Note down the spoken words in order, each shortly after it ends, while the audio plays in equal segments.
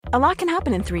A lot can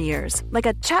happen in 3 years, like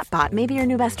a chatbot may be your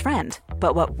new best friend.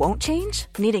 But what won't change?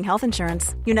 Needing health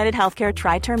insurance. United Healthcare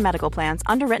Tri-Term Medical Plans,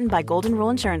 underwritten by Golden Rule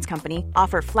Insurance Company,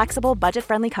 offer flexible,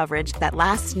 budget-friendly coverage that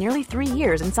lasts nearly 3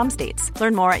 years in some states.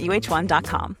 Learn more at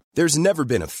uh1.com. There's never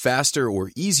been a faster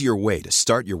or easier way to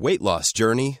start your weight loss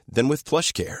journey than with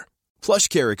PlushCare.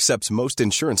 PlushCare accepts most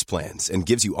insurance plans and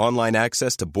gives you online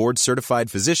access to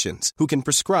board-certified physicians who can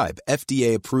prescribe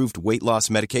FDA-approved weight loss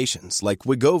medications like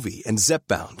Wegovy and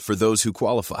Zepbound for those who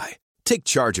qualify. Take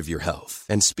charge of your health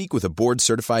and speak with a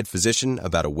board-certified physician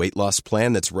about a weight loss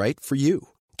plan that's right for you.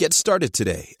 Get started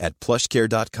today at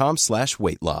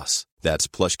plushcare.com/weight loss. That's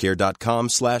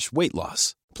plushcare.com/weight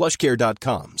loss.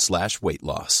 plushcare.com/weight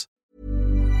loss.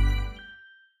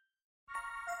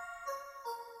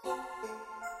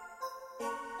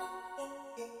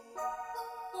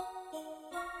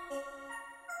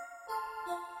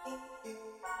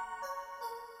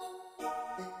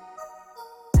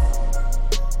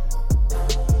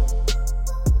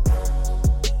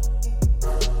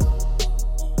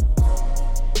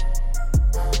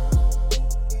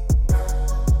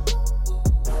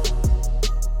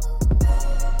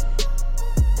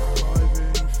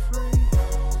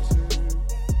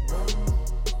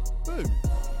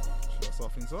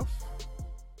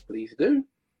 Please do.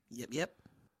 Yep.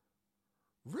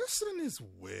 Wrestling is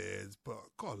weird, but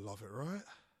gotta love it, right?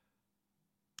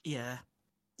 Yeah.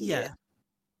 The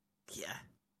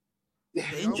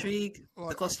intrigue,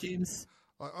 the costumes.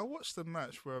 I watched a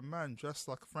match where a man dressed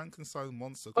like a Frankenstein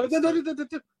monster. Oh,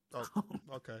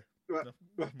 Okay. Right.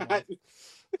 Never mind.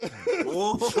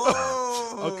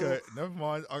 Okay, never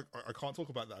mind. I can't talk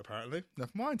about that apparently.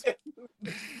 Never mind.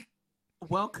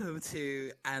 Welcome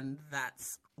to And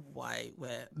That's Why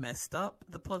We're Messed Up,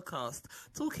 the podcast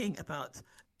talking about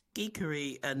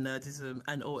geekery and nerdism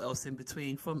and all else in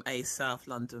between from a South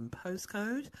London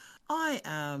postcode. I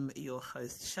am your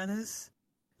host, Shanners.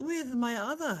 With my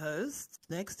other host,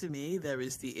 next to me, there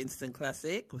is the instant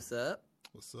classic. What's up?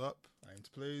 What's up? Names,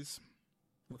 please.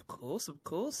 Of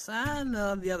course. And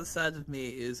on the other side of me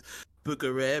is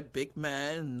Booger Rare, Big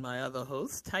Man, my other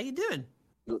host. How you doing?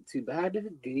 Not too bad.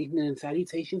 Good evening and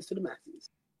salutations to the masses.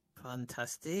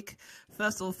 Fantastic.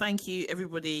 First of all, thank you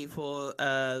everybody for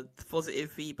the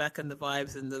positive feedback and the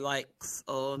vibes and the likes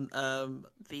on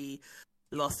the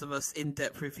Last of Us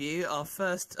in-depth review, our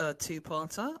first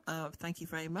two-parter. Thank you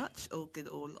very much. All good,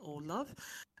 all love.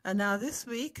 And now this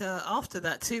week, after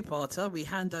that two-parter, we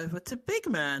hand over to Big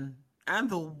Man and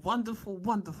the wonderful,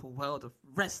 wonderful world of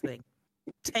wrestling.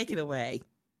 Take it away.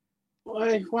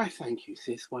 Why thank you,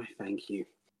 sis. Why thank you.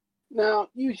 Now,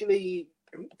 usually,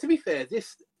 to be fair,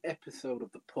 this episode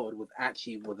of the pod was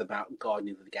about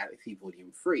Guardians of the Galaxy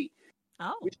Volume 3.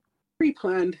 Oh. Which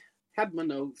pre-planned, had my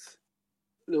notes,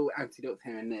 little antidotes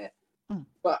here and there.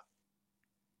 But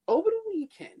over the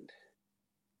weekend,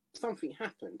 something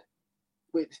happened,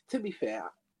 which, to be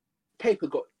fair, paper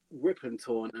got ripped and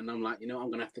torn, and I'm like, I'm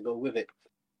going to have to go with it.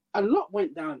 A lot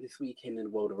went down this weekend in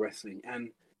the world of wrestling,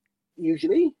 and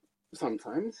usually,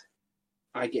 sometimes,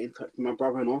 I get in touch with my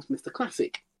brother and ask Mr.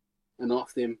 Classic and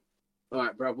ask him, all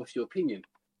right, bro, what's your opinion?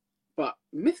 But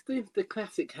Mr.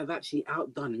 Classic has actually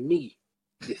outdone me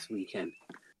this weekend.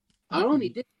 I only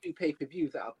did 2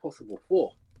 pay-per-views out of possible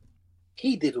 4.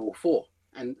 He did all 4.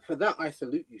 And for that, I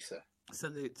salute you, sir.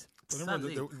 Salute.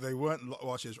 They weren't.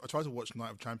 Well, actually, I tried to watch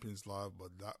Night of Champions live,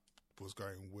 but that was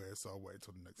going weird, so I waited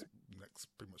till the next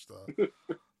pretty much the.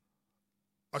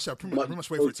 Actually, I pretty much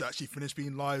waited for it to actually finish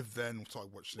being live. Then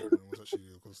started watching it, and it was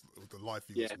actually because the live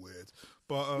feed was weird.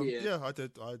 But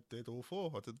I did all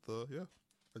 4. I did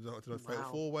a fatal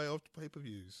 4-way of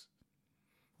pay-per-views.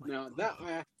 Now that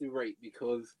I have to rate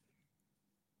because,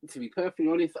 to be perfectly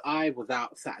honest, I was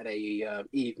out Saturday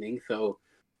evening, so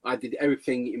I did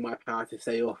everything in my power to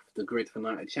stay off the grid for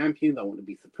Night of Champions. I want to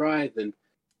be surprised, and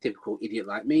typical idiot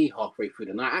like me, halfway through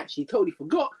the night, I actually totally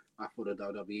forgot I followed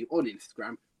WWE on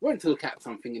Instagram, went to look at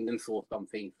something and then saw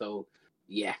something. So,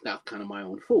 yeah, that's kind of my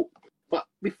own fault. But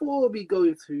before we go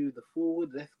into the forward,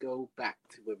 let's go back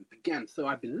to where we began. So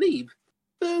I believe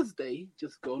Thursday,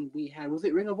 just gone, we had, was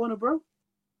it Ring of Honor, bro?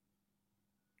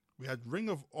 We had Ring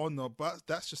of Honor, but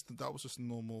that was just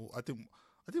normal. I didn't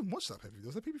watch that pay-per-view.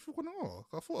 Was that pay-per-view for Ring of Honor?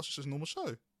 I thought it was just a normal show.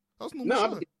 That was a normal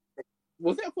show.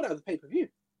 Was it? I thought that was a pay-per-view.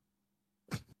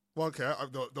 Well, okay,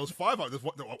 there was 5. I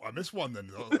missed one then.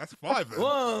 That's 5 then.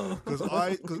 Whoa!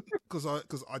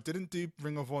 Because I didn't do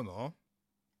Ring of Honor. Are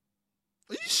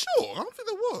you sure? I don't think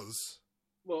there was.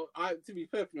 Well, to be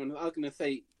perfectly honest, I was going to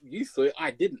say you saw it.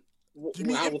 I didn't. Do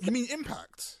you mean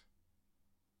Impact?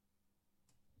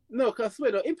 No, because I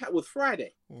swear the Impact was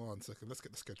Friday. One second. Let's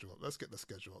get the schedule up.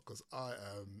 Because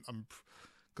I'm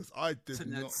Because I did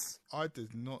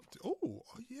not. Oh,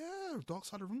 yeah, Dark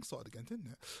Side of the Ring started again,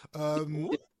 didn't it?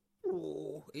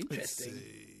 Interesting.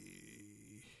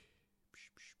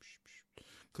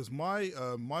 Because my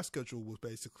schedule was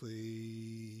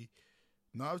basically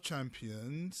Night of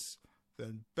Champions,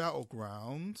 then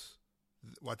Battleground,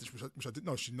 which I didn't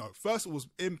know. No, first it was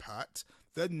Impact,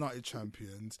 then Night of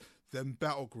Champions, then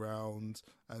Battleground,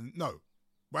 and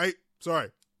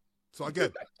sorry. So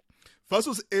again, first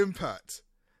was Impact,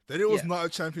 then it was Night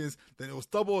of Champions, then it was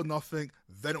Double or Nothing,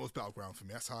 then it was Battleground for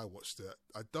me. That's how I watched it.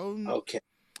 I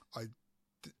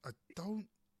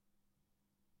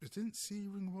didn't see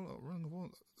Ring of Honor.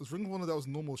 It was Ring of Honor that was a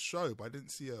normal show, but I didn't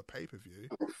see a pay-per-view.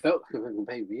 I felt it was a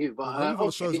pay-per-view, but Ring of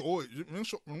Honor shows always. Ring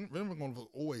of Honor was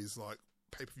always like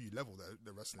pay-per-view level.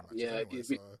 The wrestling matches. Yeah, anyway,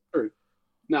 it's true.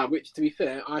 Now, which to be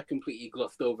fair, I completely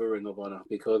glossed over Ring of Honor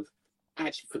because I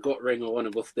actually forgot Ring of Honor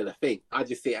was still a thing. I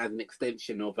just see it as an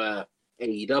extension of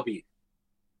AEW.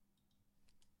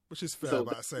 Which is fair,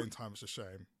 but at the same time, it's a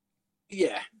shame.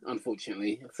 Yeah,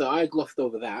 unfortunately. So I glossed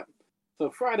over that. So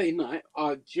Friday night,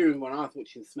 during when I was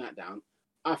watching SmackDown,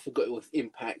 I forgot it was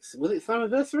Impact's. Was it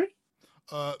Slammiversary?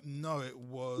 No, it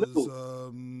was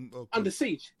Under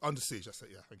Siege. Under Siege, that's it.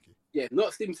 Yeah, thank you. Yeah,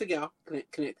 not Steven Seagal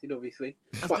connected, obviously.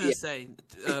 I was going to say,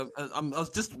 I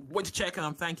was just waiting to check,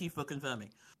 and thank you for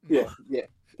confirming. Yeah,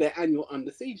 their annual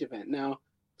Under Siege event. Now,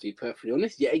 to be perfectly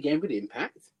honest, yet again with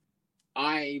Impact,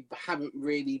 I haven't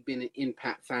really been an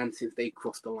Impact fan since they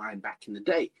crossed the line back in the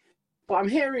day. But I'm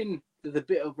hearing there's a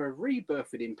bit of a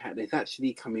rebirth with Impact that's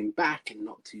actually coming back and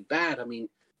not too bad. I mean,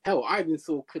 hell, I even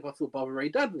saw a clip I saw Bubba Ray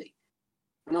Dudley.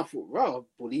 And I thought, wow,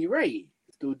 Bully Ray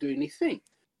still doing his thing.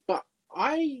 But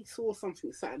I saw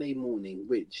something Saturday morning,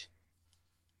 which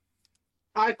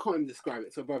I can't even describe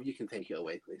it. So, brother, you can take it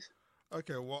away, please.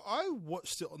 Okay, well, I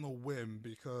watched it on a whim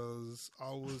because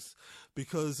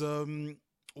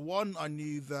one, I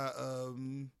knew that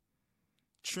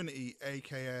Trinity,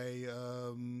 aka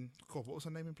God, what was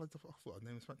her name in Blood? I thought her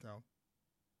name was SmackDown.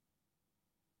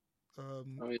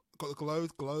 Got the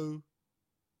glow.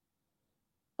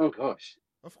 Oh gosh,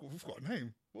 I've got a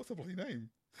name. What's her bloody name?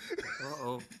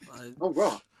 Oh, right. What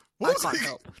was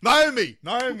it? Naomi.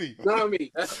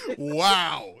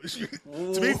 Wow.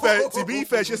 To be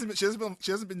fair, she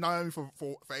hasn't been Naomi for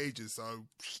ages. So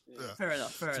fair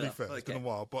enough. To be fair, it's been a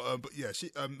while. But yeah,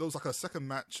 she there was like a second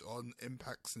match on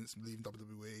Impact since leaving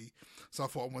WWE. So I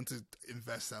thought I wanted to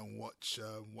invest and watch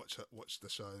the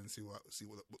show and see what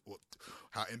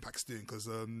how Impact's doing, because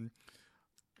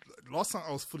last time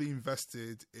I was fully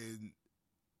invested in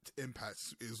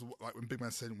Impact is like when Big Man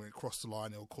said when it crossed the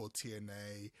line, it was called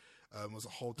TNA. It was a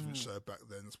whole different show back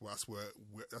then. That's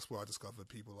where I discovered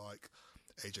people like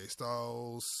AJ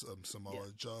Styles,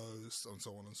 Samoa Joe, and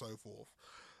so on and so forth.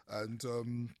 And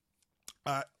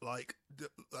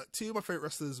two of my favorite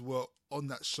wrestlers were on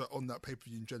that show, on that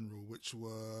pay-per-view in general, which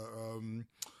were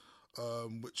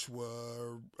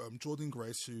Jordan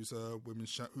Grace, who's a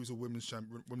women's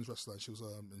wrestler. She was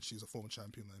and she's a former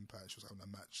champion of Impact. She was having a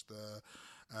match there,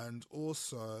 and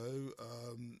also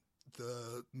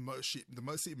the Motor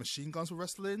Machine Guns were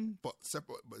wrestling, but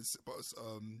separate,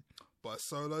 but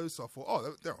solo. So I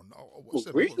thought, they're on. I'll watch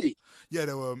them. Really? Yeah,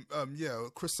 they were.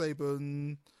 Chris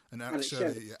Sabin and Alex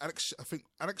Shelley. Yeah, I think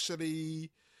Alex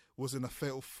Shelley was in a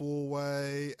Fatal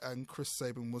 4-Way, and Chris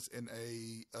Sabin was in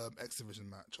a X Division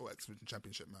match or X Division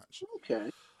Championship match.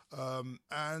 Okay.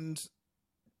 And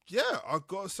yeah, I've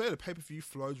got to say the pay-per-view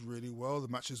flowed really well. The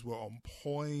matches were on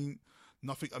point.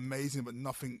 Nothing amazing, but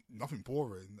nothing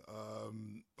boring. I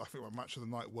think my match of the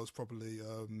night was probably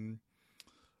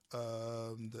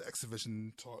the X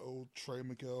Division title, Trey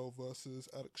Miguel versus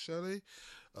Alex Shelley,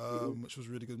 which was a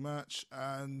really good match.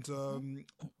 And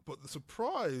but the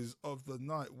surprise of the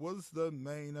night was the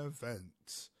main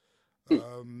event.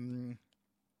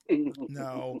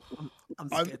 Now, I'm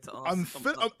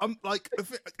familiar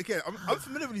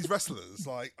with these wrestlers.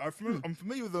 Like, I'm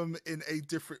familiar with them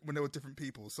when they were different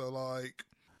people. So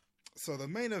the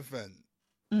main event,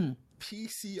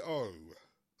 PCO,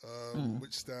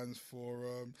 which stands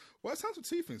for it stands for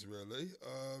two things really.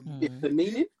 The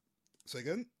meaning. Say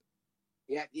again.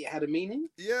 Yeah, it had a meaning.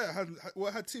 Yeah,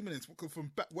 it had 2 minutes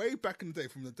from way back in the day,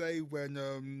 from the day when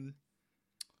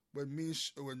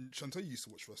Chantal used to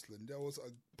watch wrestling. There was a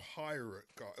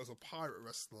pirate guy. It was a pirate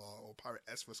wrestler or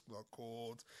pirate-esque wrestler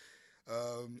called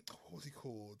what was he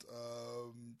called?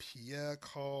 Pierre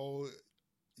Carl.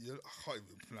 Yeah, I can't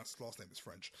even pronounce his last name. It's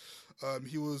French.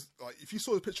 He was like, if you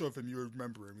saw the picture of him, you would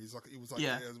remember him. He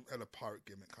had a pirate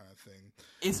gimmick kind of thing.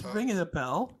 It's ringing a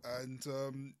bell. And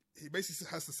he basically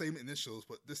has the same initials,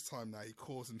 but this time now he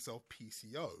calls himself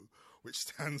PCO, which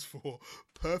stands for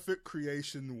Perfect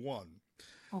Creation 1.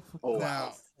 Oh,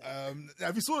 now,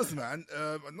 if you saw this, man,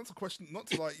 not to question, not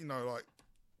to like, not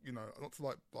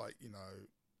to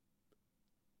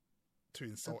to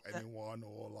insult anyone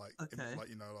or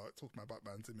talk about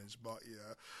Batman's image, but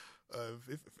yeah,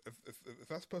 if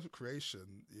that's Perfect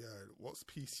Creation, yeah, what's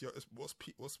PCS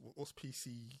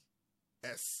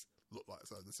look like?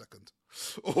 So the second,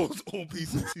 or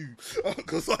PC2,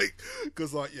 because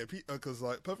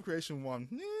Perfect Creation 1,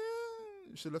 yeah.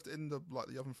 Should have left it in the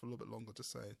oven for a little bit longer.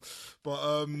 Just saying,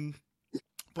 but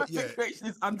yeah, creation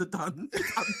is underdone.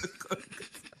 It's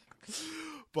undercooked.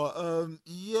 But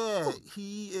yeah,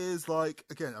 he is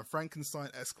again a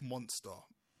Frankenstein-esque monster.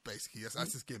 Basically,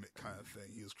 that's his gimmick kind of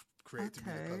thing. He was created to be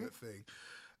that kind of thing,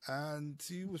 and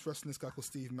he was wrestling this guy called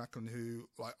Steve Macklin, who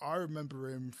I remember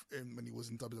him when he was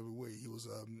in WWE. He was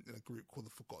in a group called the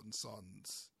Forgotten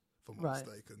Sons, if I'm not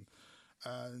mistaken.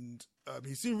 And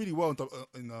he's doing really well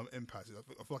in Impact. I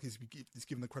feel like he's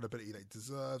given the credibility that he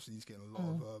deserves, and he's getting a lot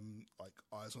of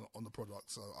eyes on the product.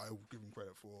 So I will give him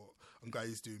credit for. I'm glad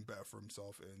he's doing better for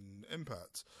himself in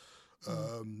Impact.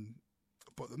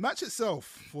 But the match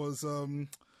itself was. Oh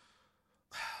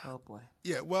boy.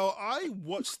 Yeah. Well, I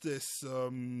watched this.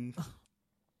 It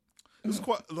was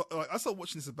quite I started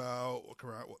watching this about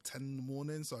around 10 in the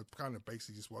morning. So I kind of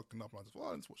basically just woken up and I just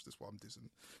let's watch this while I'm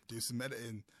doing some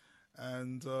editing.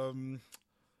 And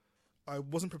I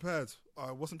wasn't prepared.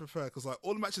 Because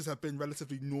all the matches have been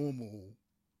relatively normal,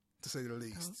 to say the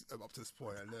least, up to this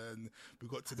point. And then we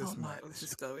got to this match. This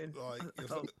is going.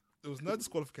 It was no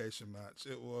disqualification match.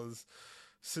 It was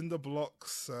cinder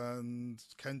blocks and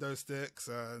kendo sticks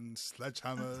and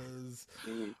sledgehammers.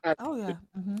 And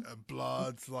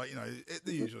blood, the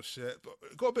usual shit. But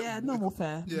it got a bit normal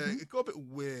fare. Yeah, it got a bit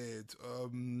weird.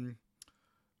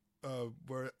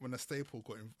 When a staple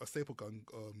gun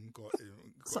got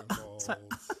involved.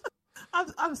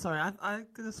 I'm sorry. I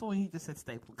could have sworn you just said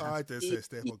staple gun. I did say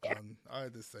staple gun.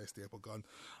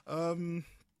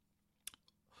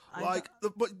 But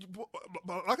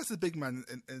like I said, big man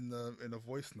in a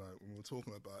voice note when we were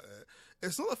talking about it.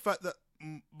 It's not the fact that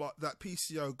that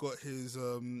PCO got his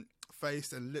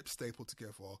face and lips stapled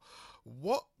together.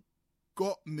 What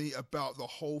got me about the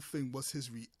whole thing was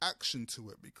his reaction to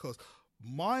it, because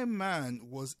my man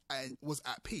was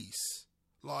at peace.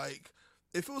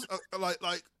 If it was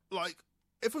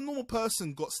if a normal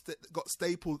person got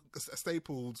stapled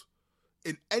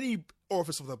in any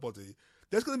orifice of their body,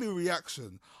 there's going to be a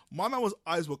reaction. My man's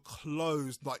eyes were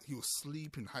closed, like he was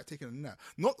sleeping, taking a nap,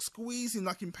 not squeezing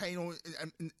like in pain or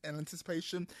in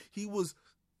anticipation. He was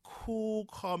cool,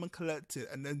 calm, and collected.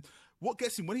 And then what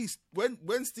gets him when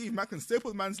Steve Macklin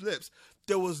stapled the man's lips,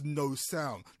 there was no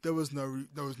sound, there was no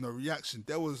reaction,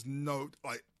 there was no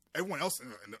everyone else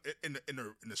in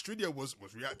the studio was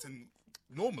reacting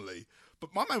normally,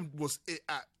 but my man was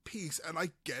at peace, and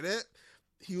I get it.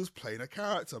 He was playing a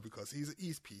character because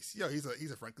he's PCO.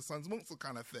 He's a Frankenstein's monster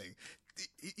kind of thing.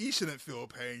 He shouldn't feel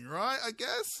pain, right? I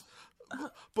guess.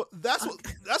 But that's what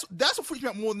freaked me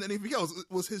out more than anything else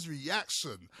was his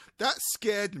reaction. That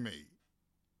scared me.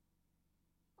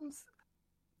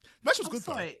 Match was good,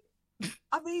 sorry. though.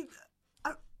 I mean,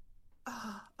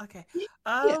 okay.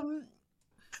 But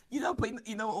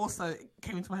also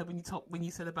came into my head when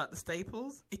you said about the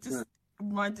staples. It just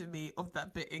reminded me of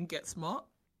that bit in Get Smart,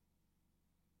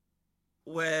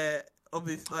 where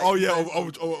obviously. Where the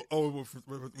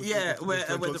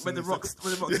rocks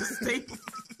are stapled,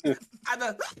 and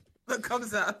that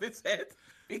comes out of his head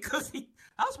because that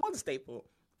was one staple.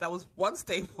 That was one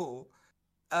staple.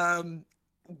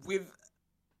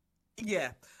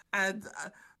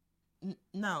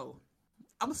 No,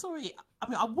 I'm sorry. I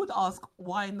mean, I would ask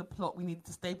why in the plot we needed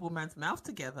to staple a man's mouth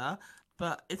together,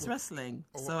 but it's wrestling,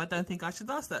 so I don't think I should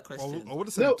ask that question. I would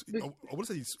have said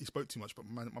he spoke too much, but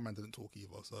my man didn't talk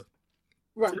either. So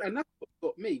right, and that's what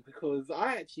got me, because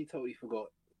I actually totally forgot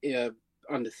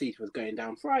Under Siege was going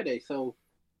down Friday. So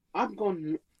I've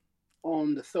gone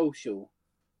on the social,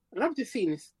 and I've just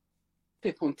seen this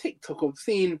clip on TikTok of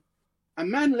seeing a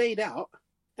man laid out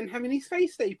and having his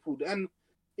face stapled. And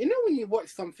you know when you watch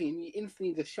something and you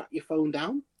instantly just shut your phone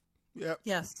down? Yeah.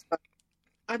 Yes.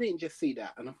 I didn't just see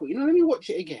that, and I thought, let me watch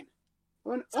it again. I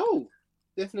went,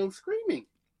 there's no screaming.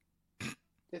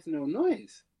 There's no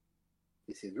noise.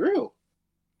 This is real.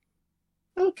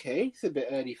 Okay, it's a bit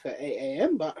early for 8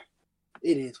 a.m., but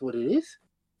it is what it is.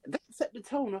 That set the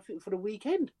tone, I think, for the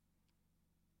weekend.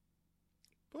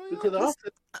 Because after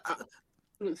I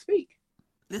couldn't speak.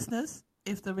 Listeners,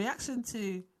 if the reaction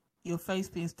to your face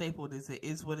being stapled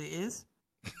is what it is,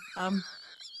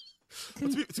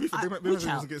 To be fair,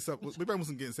 Big Man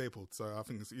wasn't getting stapled, so I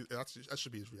think that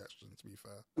should be his reaction. To be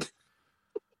fair,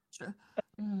 Sure.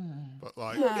 But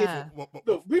like,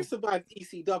 look, we've survived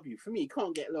ECW. For me, you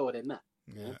can't get lower than that.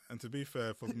 Yeah, and to be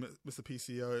fair, for Mr.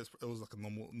 PCO, it was like a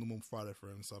normal Friday for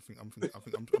him. So I'm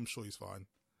sure he's fine.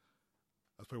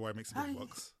 That's probably why he makes the big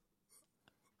bucks.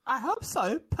 I hope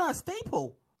so. Per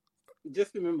staple.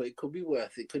 Just remember, it could be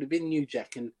worse. It could have been New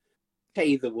Jack and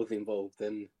Taser was involved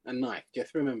and a knife.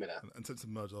 Just remember that. And attempted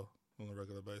murder on a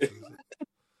regular basis.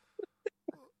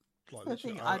 Like, the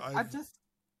thing, I just,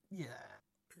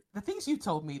 the things you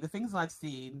told me, the things I've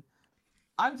seen,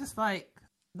 I'm just like,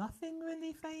 nothing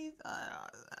really phased. I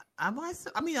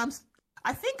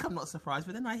think I'm not surprised,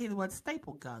 but then I hear the word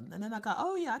staple gun, and then I go,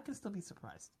 oh yeah, I can still be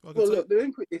surprised. Well, look, let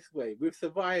me put it this way: we've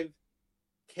survived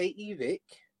Katie Vick.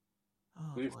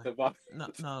 Oh, we've boy. survived.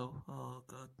 No. Oh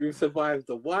god. We've survived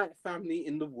the White family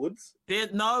in the woods. Dear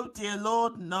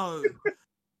Lord, no.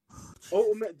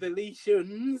 Ultimate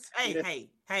deletions. Hey.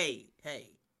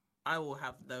 I will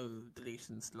have no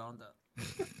deletion slander.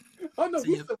 Oh no, So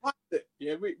we survived it.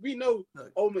 Yeah, we know.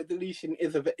 Look, ultimate deletion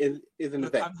is an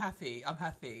event. I'm happy.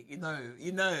 You know.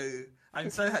 I'm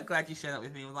so glad you shared that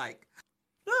with me. I'm like,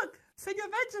 look, Senior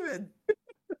Benjamin.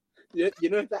 Yeah, you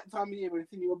know that time of year when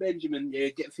Senior Benjamin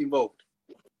gets involved.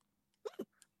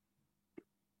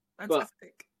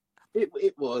 Fantastic. But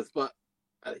it was, but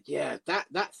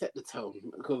that set the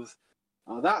tone because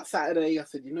that Saturday I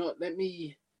said, you know what,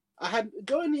 I had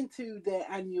going into their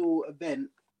annual event,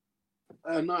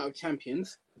 Night of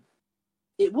Champions.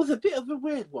 It was a bit of a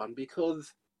weird one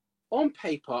because on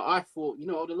paper I thought,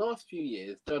 the last few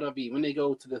years WWE when they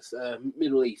go to this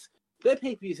Middle East, their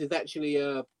pay-per-views has actually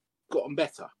gotten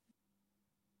better.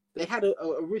 They had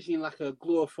originally like a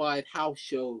glorified house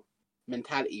show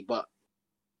mentality, but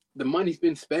the money's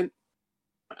been spent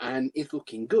and it's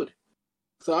looking good.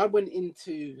 So I went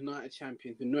into Night of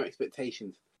Champions with no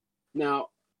expectations.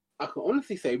 Now, I can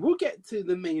honestly say we'll get to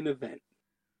the main event,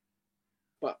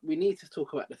 but we need to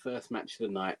talk about the first match of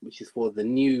the night, which is for the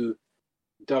new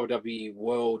WWE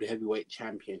World Heavyweight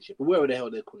Championship. Whatever the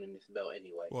hell they're calling this belt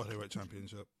anyway. World Heavyweight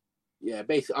Championship. Yeah,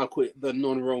 basically, I'll call it the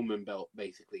non-Roman belt,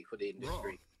 basically, for the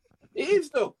industry. It is,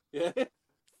 though. Yeah. So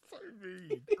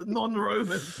mean. The non-Roman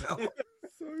belt.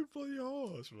 So bloody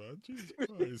harsh, man. Jesus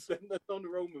Christ. The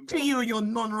non-Roman belt. To you and your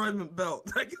non-Roman belt.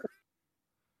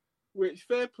 Which,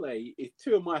 fair play, is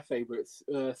two of my favourites.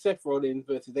 Seth Rollins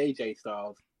versus AJ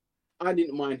Styles. I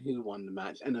didn't mind who won the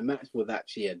match, and the match was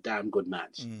actually a damn good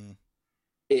match.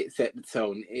 It set the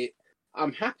tone.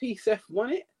 I'm happy Seth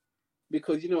won it,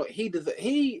 because,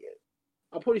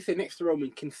 I'll probably say next to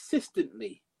Roman,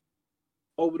 consistently,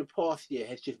 over the past year,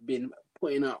 has just been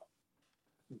putting out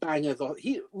bangers.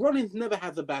 Rollins never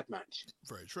has a bad match.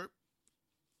 Very true.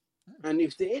 And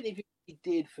if the interview he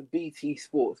did for BT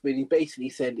Sports, when he basically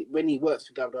said when he works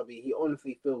for WWE, he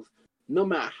honestly feels no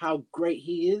matter how great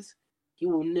he is, he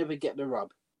will never get the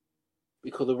rub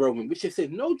because of Roman. Which just says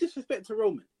no disrespect to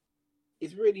Roman.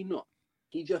 It's really not.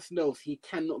 He just knows he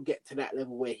cannot get to that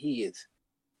level where he is.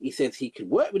 He says he could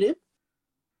work with him,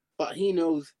 but he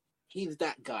knows he's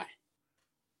that guy.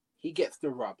 He gets the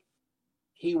rub.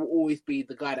 He will always be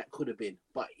the guy that could have been,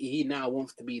 but he now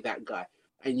wants to be that guy.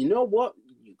 And you know what?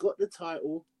 You got the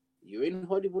title. You're in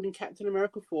Hollywood in Captain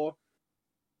America 4.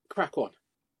 Crack on.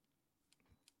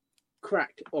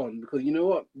 Crack on. Because you know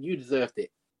what? You deserved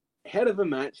it. Head of a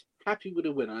match. Happy with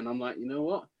the winner. And I'm like, you know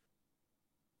what?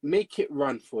 Make it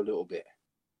run for a little bit.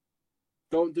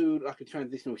 Don't do like a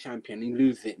transitional champion and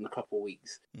lose it in a couple of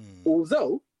weeks.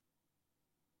 Although,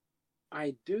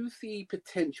 I do see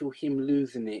potential him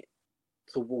losing it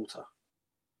to Walter.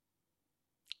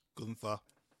 Gunther.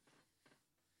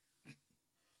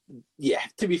 Yeah,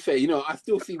 to be fair, I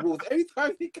still see Walter. Every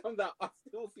time he comes out, I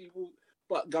still see Walter.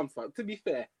 But Gunther, to be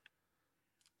fair,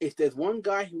 if there's one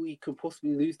guy who he could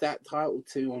possibly lose that title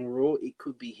to on Raw, it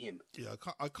could be him. Yeah,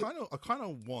 I kind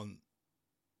of want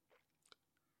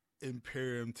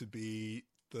Imperium to be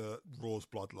the Raw's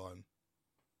bloodline.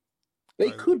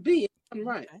 They could be,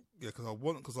 right? Yeah,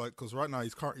 because right now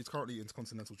he's currently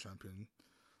Intercontinental Champion.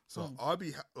 So I'd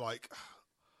be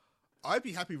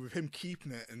happy with him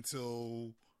keeping it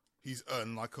until he's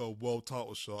earned like a world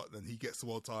title shot. Then he gets the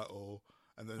world title,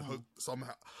 and then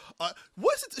somehow.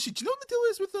 What is it? Actually, do you know what the deal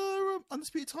is with the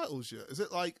undisputed titles yet? Is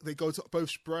it like they go to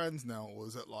both brands now, or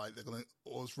is it like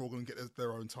or is Raw going to get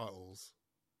their own titles?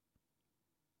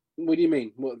 What do you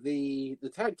mean? What the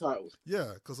tag titles?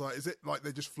 Yeah, because is it like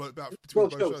they just float about between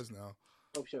both shows now?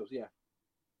 Both shows, yeah.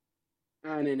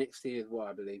 And NXT as well,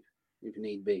 I believe, if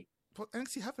need be. But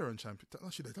NXT have their own champion.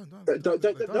 Actually, they don't. Don't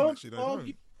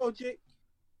argue logic.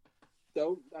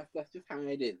 Don't. That's just how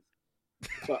it is.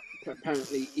 But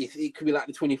apparently, it could be like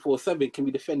the 24/7. Can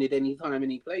be defended any time,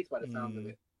 any place by the sound of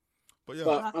it. But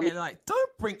yeah, I mean, like,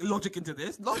 don't bring logic into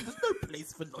this. No, there's no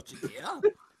place for logic here.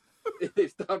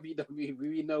 It's WWE.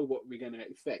 We know what we're going to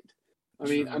expect. I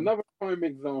mean, another prime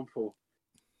example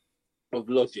of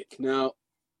logic. Now,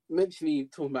 talking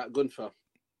about Gunther,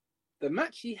 the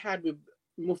match he had with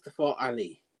Mustafa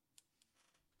Ali.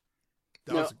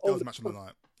 that was match of the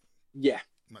night. Yeah.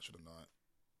 Match of the night.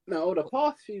 Now, over the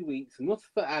past few weeks,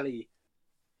 Mustafa Ali,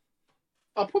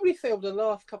 I'll probably say over the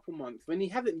last couple months, when he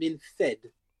hasn't been fed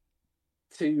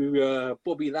to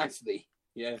Bobby Lashley,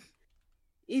 yeah,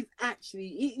 he's actually,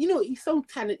 he's so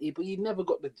talented, but he never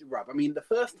got the rub. I mean, the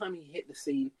first time he hit the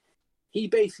scene, he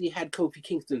basically had Kofi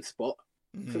Kingston's spot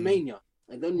for Mania.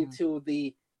 And only until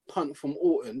the punt from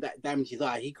Orton that damaged his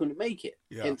eye, he couldn't make it.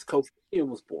 Yeah. Hence, Kofi Kingston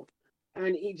was born.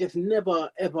 And he just never,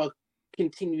 ever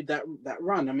continued that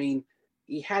run. I mean,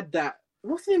 he had that,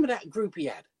 what's the name of that group he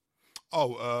had?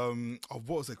 What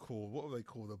was it called? What were they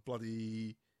called? The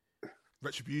bloody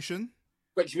Retribution?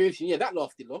 Retribution, yeah, that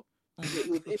lasted long. It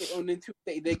was in it on the 2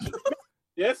 day.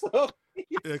 Yeah, so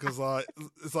yeah, because like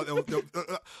it's like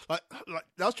like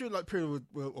that was during like period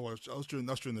that's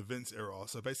during the Vince era.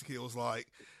 So basically, it was like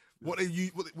what do we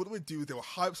do? They will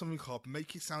hype something up,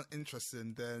 make it sound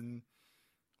interesting, then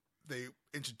they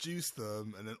introduced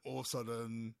them, and then all of a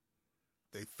sudden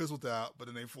they fizzled out. But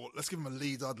then they thought, let's give him a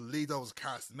leader. The leader was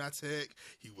charismatic.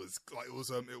 He was like it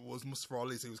was Mustafa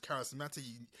Ali, so he was charismatic.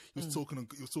 He was talking a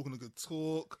good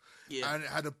talk, and it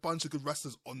had a bunch of good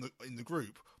wrestlers in the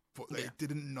group. But they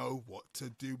didn't know what to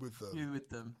do with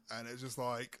them. And it's just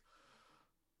like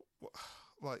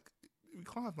we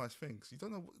can't have nice things. You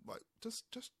don't know, like just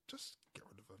get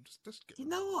rid of them. Just get. You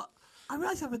know what? I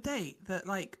realized the other day that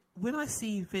like when I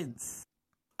see Vince,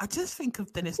 I just think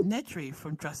of Dennis Nedry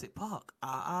from Jurassic Park.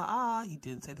 He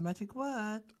didn't say the magic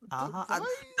word. Why are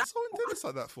you so Dennis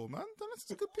like that for, man? Dennis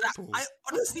is good people.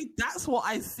 Honestly, that's what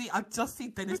I see. I just see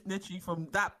Dennis Nedry from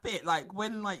that bit. Like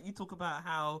when like you talk about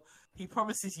how he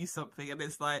promises you something and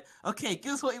it's like, okay,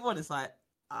 give us what you want. It's like,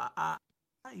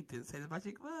 he didn't say the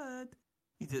magic word.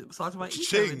 He didn't massage my ego.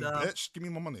 Ching, bitch, give me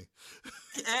my money.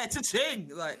 Yeah, cha-ching,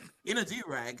 like in a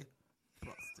do-rag.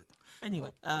 Bastard.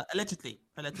 Anyway, allegedly.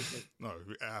 No,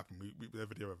 it happened. We have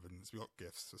video evidence. We got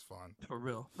gifts. It's fine. For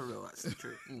real. That's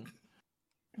true.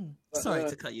 Sorry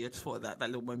to cut you. I just thought of that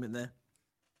little moment there.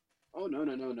 Oh no!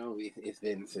 It's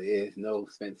Vince. There's no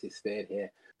expenses spared here.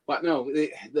 But no,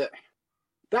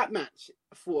 that match,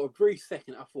 for a brief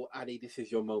second, I thought, Ali, this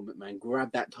is your moment, man.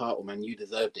 Grab that title, man. You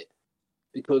deserved it.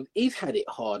 Because he's had it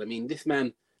hard. I mean, this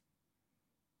man,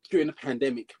 during the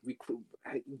pandemic,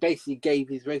 basically gave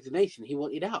his resignation. He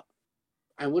wanted out.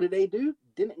 And what did they do?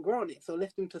 Didn't grant it, so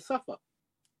left him to suffer.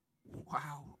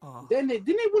 Wow. Oh. Then didn't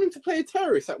they want him to play a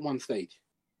terrorist at one stage?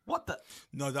 What the?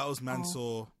 No, that was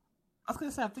Mansoor. Oh. I was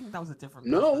going to say, I think that was a different.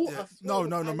 No, yeah. No. They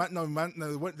were going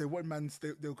to. What they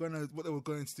were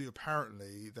going to do,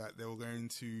 apparently, that they were going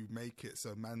to make it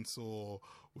so Mansoor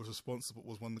was one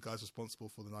of the guys responsible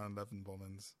for the 9/11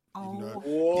 bombings.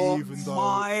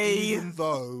 Even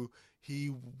though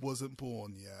he wasn't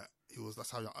born yet,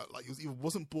 that's how he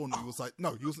wasn't born. He was like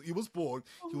he was born.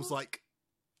 He was like,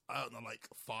 I don't know, like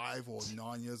 5 or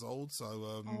 9 years old.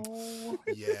 So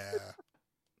yeah.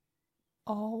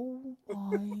 Oh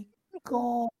my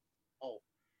God. Oh.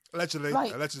 Allegedly.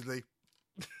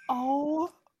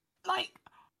 Oh, like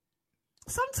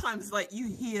sometimes like you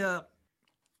hear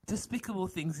despicable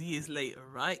things years later,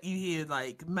 right? You hear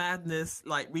like madness.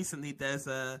 Like recently, there's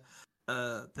a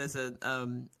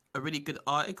really good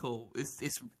article.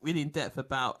 It's really in depth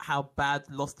about how bad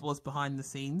Lost was behind the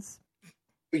scenes.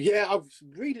 Yeah, I was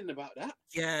reading about that.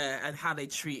 Yeah, and how they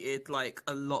treated like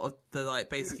a lot of the like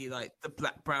basically like the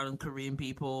Black, Brown, and Korean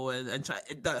people, and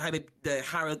how the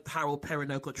Harold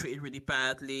Perrineau got treated really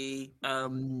badly.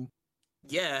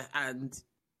 Yeah, and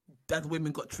that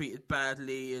women got treated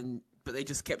badly, but they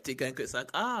just kept it going. 'Cause it's like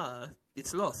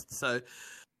it's Lost. So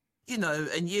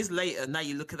and years later, now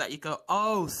you look at that, you go,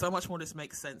 oh, so much more. This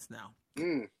makes sense now.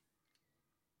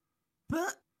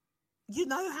 But. You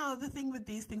know how the thing with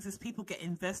these things is people get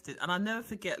invested, and I never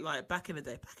forget, like back in the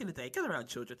day, get around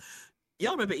children.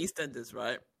 Y'all remember EastEnders,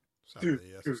 right? Sadly,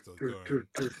 yes, it's still going.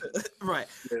 Right,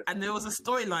 yeah. And there was a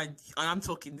storyline. I'm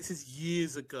talking. This is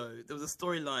years ago. There was a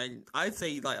storyline. I'd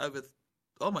say like over.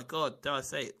 Oh my God, dare I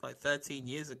say it? Like 13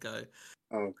 years ago.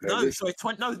 Okay. No, sorry,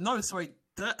 20. No, sorry.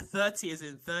 30 is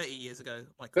in 30 years ago.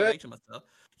 My God, myself.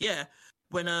 Yeah,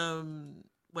 when a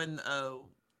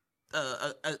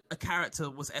character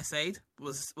was essayed,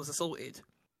 was assaulted.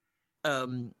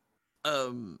 What's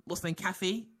the name?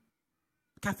 Kathy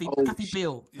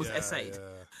Beale was essayed.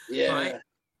 Yeah. Right?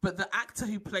 But the actor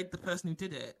who played the person who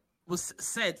did it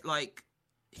said like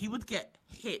he would get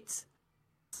hit,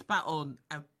 spat on,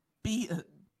 and beaten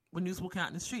when he was walking out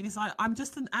in the street. And he's like, "I'm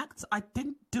just an actor. I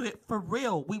didn't do it for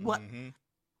real. We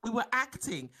were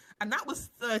acting," and that was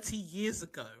 30 years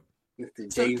ago.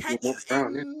 So can you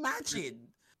imagine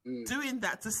doing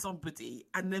that to somebody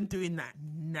and then doing that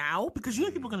now? Because you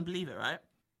know people are going to believe it, right?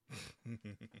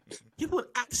 People would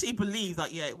actually believe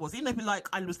that, yeah, it was. Even though be like,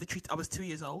 I was 2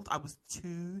 years old. I was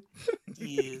 2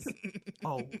 years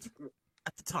old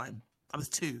at the time. I was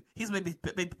 2. Here's maybe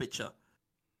picture.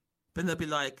 But they'll be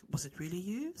like, was it really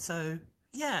you? So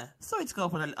yeah, sorry to go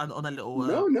off on a little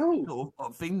little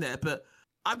thing there, but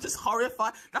I'm just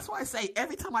horrified. That's why I say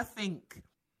every time I think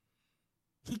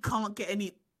he can't get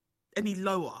any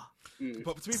lower,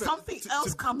 but to be something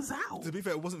else comes out. To be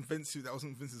fair, it wasn't Vince. That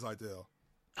wasn't Vince's idea.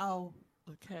 Oh,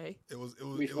 okay.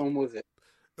 Which one was it?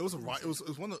 It was right. It was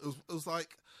one. It was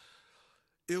like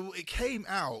it came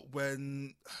out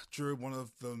during one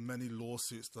of the many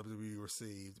lawsuits WWE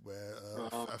received, where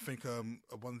I think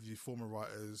one of the former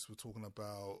writers were talking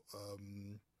about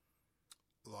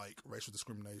like racial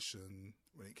discrimination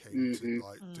when it came to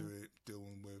like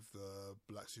dealing with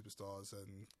black superstars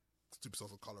and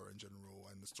superstars of color in general,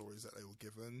 and the stories that they were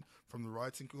given from the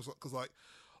writing. Because like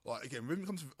again, when it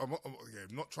comes to, I'm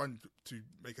not trying to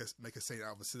make a saint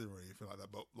out of a sinner or anything like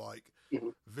that, but like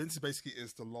Vince basically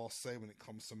is the last say when it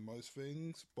comes to most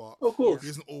things. But of course, he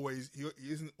isn't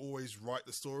always write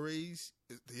the stories.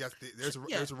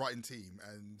 There's a writing team,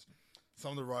 and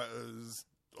some of the writers.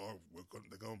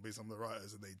 They're going to be some of the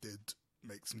writers, and they did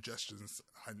make some gestures,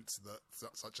 hence that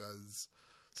such as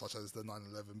the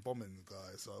 9/11 bombing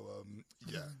guy. So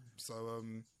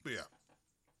but yeah.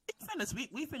 In fairness,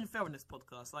 we've been fair on this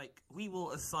podcast. Like, we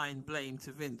will assign blame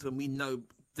to Vince when we know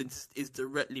Vince is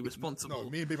directly responsible. No,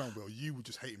 me and Big Man will. You would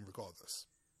just hate him regardless.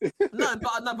 No,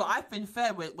 but I've been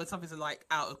fair when something's like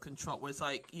out of control, where it's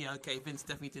like, yeah, okay, Vince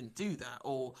definitely didn't do that.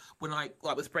 Or when I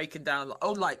was breaking down,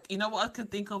 you know what I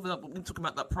could think of, like, we're talking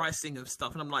about the pricing of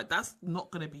stuff, and I'm like, that's not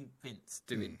going to be Vince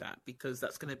doing that, because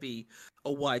that's going to be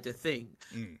a wider thing.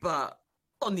 But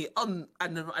and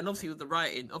obviously with the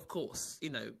writing, of course, you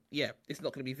know, yeah, it's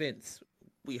not going to be Vince.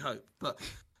 We hope, but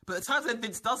the times when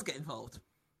Vince does get involved,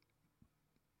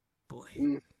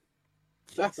 boy.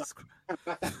 That's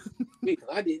because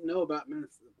I didn't know about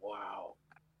Manson. Wow.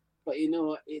 But you know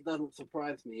what? It doesn't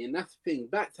surprise me. And that's the thing.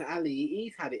 Back to Ali,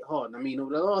 he's had it hard. I mean,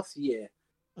 over the last year,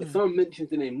 if someone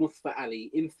mentions the name Mustafa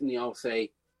Ali, instantly I'll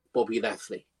say Bobby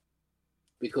Lashley.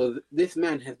 Because this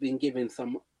man has been given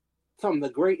some of the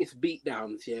greatest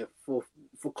beatdowns here for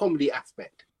comedy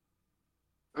aspect.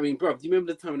 I mean, bro, do you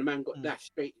remember the time when the man got dashed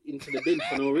straight into the bin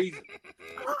for no reason?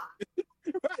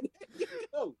 Right, there you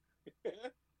go.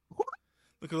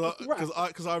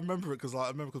 Because I remember it, because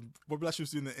Bobby Lashley was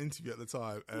doing the interview at the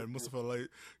time, and Mustafa like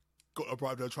got a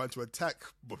bribe there trying to attack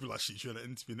Bobby Lashley during the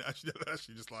interview, and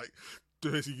actually just like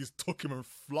basically just took him and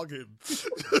flung him.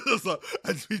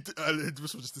 and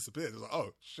Mustafa just disappeared. It was like, oh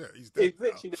shit, he's dead. It's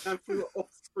literally the man threw it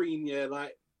off screen, yeah,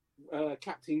 like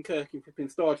Captain Kirk in flipping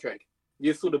Star Trek.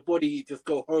 You saw the body just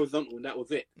go horizontal, and that was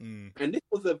it. And this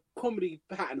was a comedy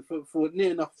pattern for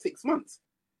near enough 6 months.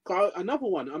 Another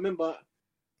one, I remember.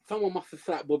 Someone must have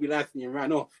slapped Bobby Lashley and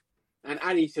ran off. And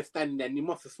Ali's just standing there and he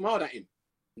must have smiled at him.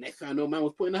 Next thing I know, man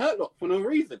was put in a hurt lock for no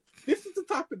reason. This is the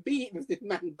type of beatings this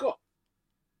man got.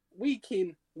 Week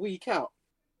in, week out.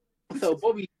 So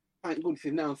Bobby, thank goodness,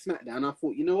 is now on SmackDown. I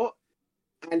thought, you know what?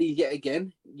 Ali, yet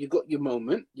again, you got your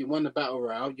moment. You won the Battle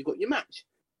Royale. You got your match.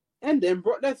 And then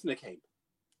Brock Lesnar came.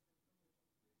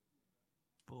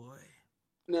 Boy.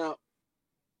 Now,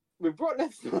 with Brock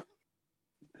Lesnar,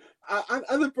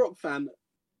 as a Brock fan,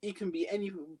 he can be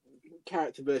any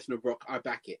character version of Brock, I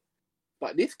back it.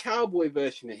 But this cowboy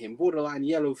version of him, borderline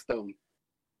Yellowstone,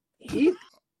 he's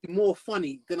more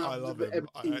funny than I love him.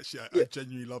 I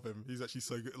genuinely love him. He's actually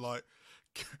so good. Like,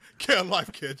 get a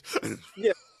life, kid.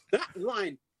 Yeah, that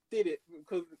line did it,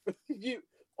 because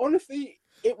honestly,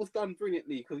 it was done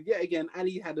brilliantly. Because yet again,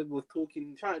 Ali was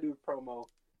talking, trying to do a promo,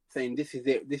 saying this is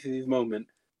it, this is his moment,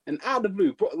 and out of the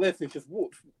blue, Brock Lesnar just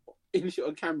walked in shot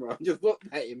of camera and just looked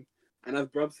at him. And as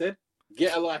Brub said,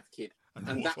 get a life, kid.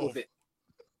 And that was it.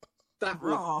 That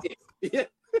was it. Yeah.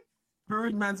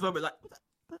 Rude man's moment, like,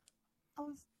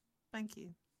 thank you.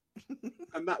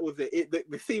 And that was it.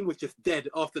 The scene was just dead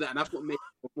after that, and that's what made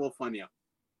it more funnier.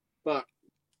 But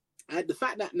the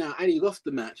fact that now Ali lost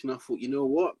the match, and I thought, you know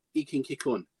what? He can kick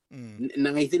on.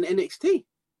 Now he's in NXT.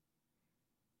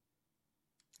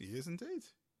 He is indeed.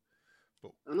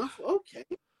 And I thought, okay,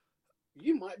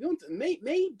 you might be on to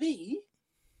maybe.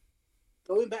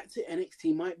 going back to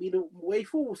NXT might be the way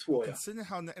forward for you. Considering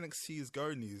how the NXT is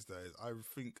going these days, I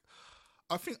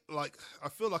feel like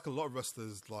a lot of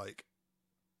wrestlers like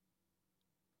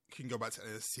can go back to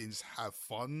NXT and just have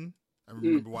fun and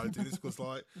remember why they do this,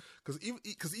 because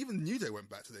even New Day went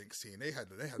back to the NXT and they had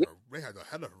a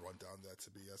hell of a run down there,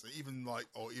 to be honest.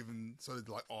 Even so did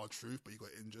like R-Truth, but he got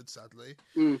injured sadly.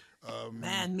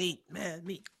 Man meat.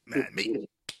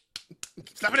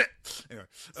 Keep slapping it. Anyway,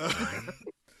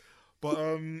 but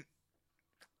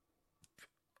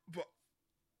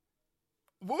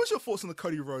what was your thoughts on the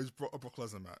Cody Rhodes Brock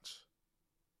Lesnar match?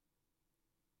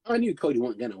 I knew Cody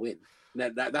wasn't gonna win.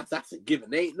 That's a given.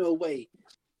 There ain't no way.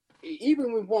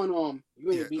 Even with one arm,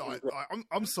 you ain't beating Brock.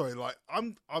 I'm sorry.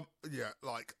 I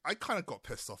kind of got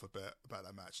pissed off a bit about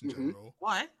that match in general.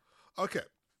 Why? Okay.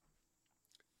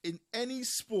 In any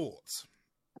sport,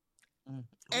 and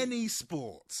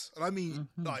I mean,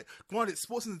 granted,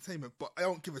 sports entertainment, but I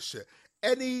don't give a shit.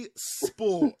 Any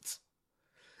sport,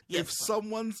 if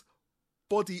someone's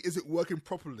body isn't working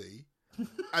properly,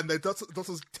 and the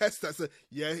doctors test that and say,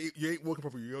 yeah, you ain't working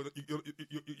properly.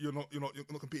 You're not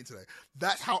competing today.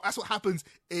 That's what happens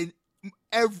in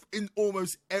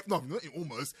almost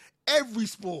every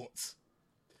sport.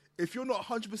 If you're not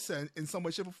 100% in some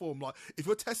way, shape, or form, like if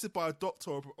you're tested by a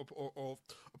doctor or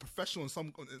a professional in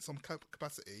some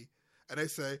capacity, and they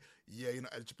say, yeah, you're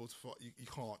not eligible to fight, you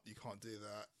can't do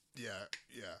that. Yeah.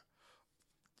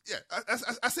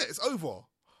 That's it. It's over.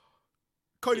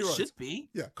 Cody Rhodes should be.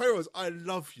 Yeah, Cody Rhodes, I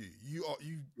love you. You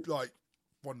like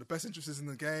one of the best interests in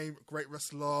the game. Great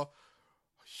wrestler,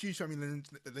 huge family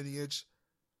lineage.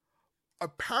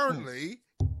 Apparently,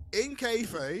 in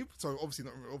kayfabe, so obviously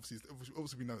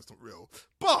we know it's not real.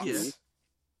 But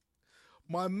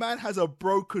my man has a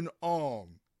broken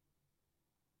arm.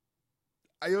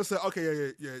 And you'll say,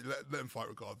 okay, yeah, let him fight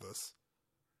regardless.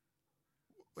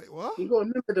 Wait, what? You got to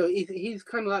remember though, he's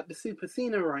kind of like the Super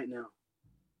Cena right now.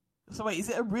 So wait, is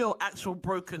it a real, actual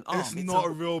broken arm? It's not a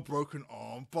real broken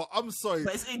arm, but I'm sorry.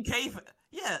 But it's in cave.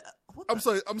 Yeah. I'm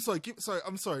sorry.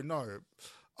 No,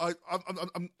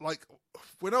 I'm like,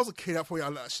 when I was a kid, I probably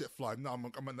let that shit fly. No, I'm a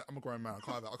grown man. I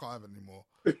can't have it anymore.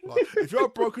 Like, if you're a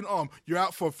broken arm, you're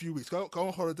out for a few weeks. Go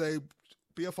on holiday.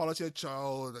 Be a father to your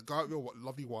child. Go out with your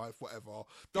lovely wife. Whatever.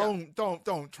 Don't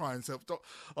try and self.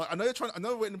 I know you're trying. I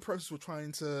know we're in the process. We're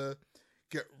trying to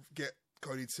get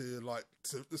Cody to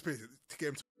get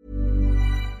him to.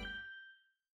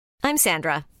 I'm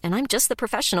Sandra, and I'm just the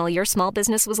professional your small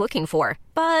business was looking for.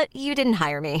 But you didn't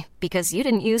hire me because you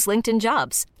didn't use LinkedIn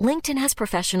Jobs. LinkedIn has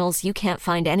professionals you can't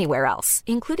find anywhere else,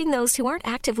 including those who aren't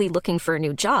actively looking for a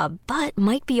new job, but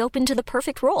might be open to the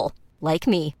perfect role, like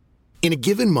me. In a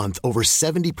given month, over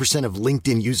 70% of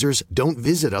LinkedIn users don't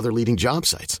visit other leading job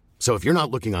sites. So if you're not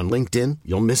looking on LinkedIn,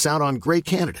 you'll miss out on great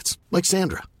candidates like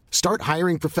Sandra. Start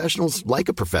hiring professionals like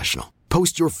a professional.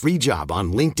 Post your free job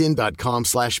on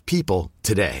linkedin.com/people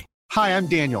today. Hi, I'm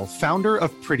Daniel, founder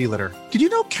of Pretty Litter. Did you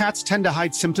know cats tend to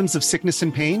hide symptoms of sickness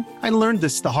and pain? I learned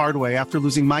this the hard way after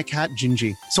losing my cat,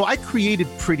 Gingy. So I created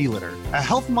Pretty Litter, a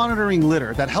health monitoring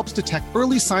litter that helps detect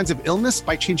early signs of illness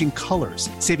by changing colors,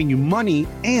 saving you money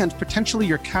and potentially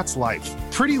your cat's life.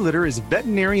 Pretty Litter is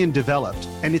veterinarian developed,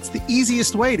 and it's the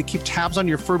easiest way to keep tabs on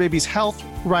your fur baby's health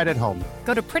right at home.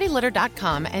 Go to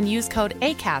prettylitter.com and use code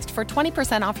ACAST for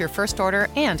 20% off your first order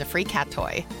and a free cat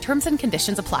toy. Terms and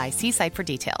conditions apply. See site for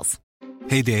details.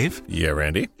 Hey, Dave. Yeah,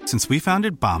 Randy. Since we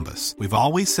founded Bombas, we've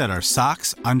always said our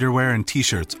socks, underwear, and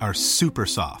T-shirts are super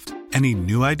soft. Any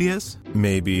new ideas?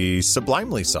 Maybe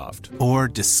sublimely soft. Or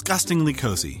disgustingly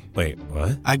cozy. Wait,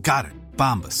 what? I got it.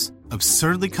 Bombas.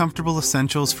 Absurdly comfortable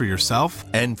essentials for yourself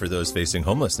and for those facing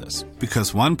homelessness.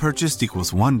 Because one purchased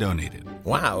equals one donated.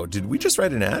 Wow, did we just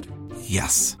write an ad?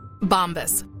 Yes.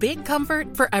 Bombas. Big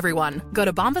comfort for everyone. Go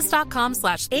to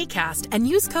bombas.com/ACAST and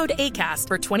use code ACAST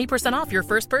for 20% off your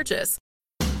first purchase.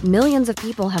 Millions of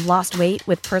people have lost weight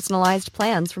with personalized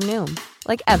plans from Noom.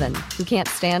 Like Evan, who can't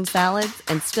stand salads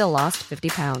and still lost 50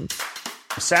 pounds.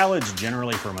 Salads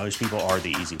generally for most people are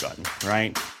the easy button,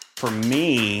 right? For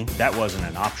me, that wasn't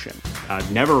an option. I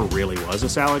never really was a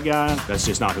salad guy. That's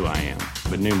just not who I am.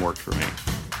 But Noom worked for me.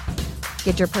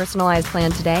 Get your personalized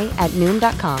plan today at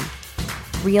Noom.com.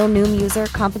 Real Noom user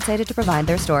compensated to provide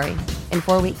their story. In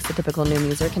 4 weeks, the typical Noom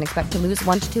user can expect to lose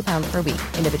 1 to 2 pounds per week.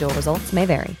 Individual results may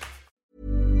vary.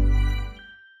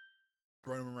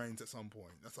 Roman Reigns at some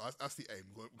point. That's the aim.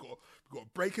 We've got to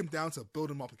break him down to build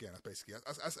him up again. That's basically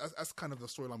that's kind of the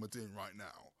storyline we're doing right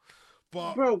now.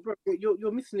 But bro,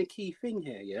 you're missing a key thing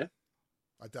here. Yeah,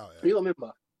 I doubt it. You got to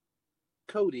remember,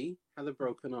 Cody has a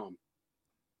broken arm.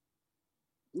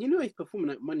 You know he's performing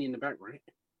at Money in the Bank, right?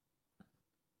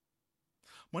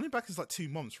 Money Back is like 2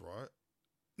 months, right?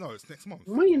 No, it's next month.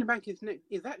 Money in the Bank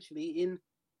is actually in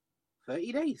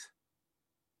 30 days.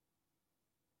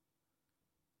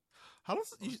 How long?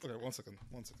 Okay, 1 second.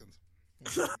 1 second.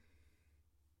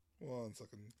 1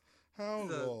 second. How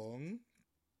long?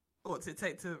 What's it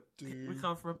take to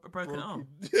recover from a broken arm?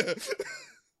 Yeah.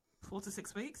 4 to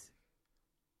 6 weeks.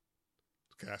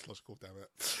 Okay, that's logical. Damn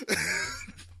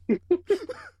it.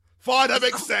 Fine, that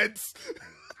makes sense.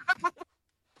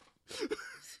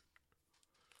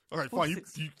 Okay, fine.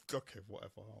 You okay?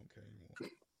 Whatever. I don't care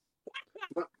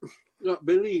anymore. Not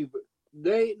believe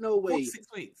there ain't no way. 4 to 6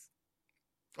 weeks.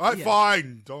 All right,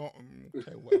 fine. Don't.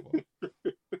 Okay, whatever.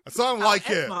 I sound like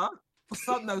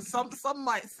However, some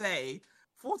might say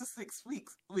 4 to 6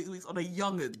 weeks on a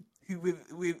young'un who with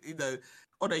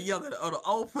on a young'un, on an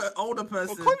older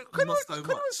person. Well, not so much.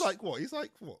 Connor's like what? He's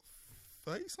like what?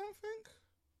 30 something.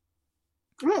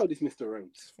 How old is Mr. Rhodes?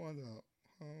 Let's find out.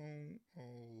 How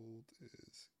old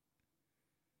is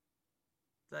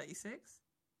 36?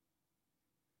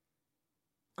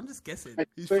 I'm just guessing.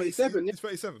 He's 37. He's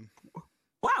 37.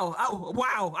 Wow!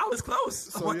 I was close.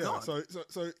 So oh my yeah, God.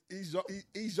 so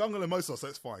he's younger than most of us. So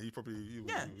it's fine. He's probably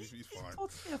he's fine.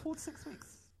 4 to 6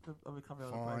 weeks. Of recovery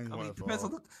on Fine, a break. I mean, it whatever. depends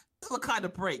on the kind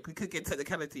of break. We could get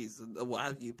technicalities and what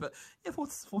have you, but yeah, 4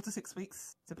 to 6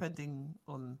 weeks, depending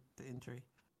on the injury.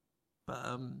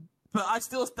 But I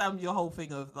still stand your whole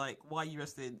thing of like, why are you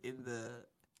wrestling in the?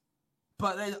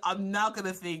 But then I'm now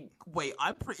gonna think, wait,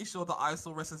 I'm pretty sure that I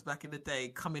saw wrestlers back in the day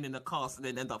come in a cast and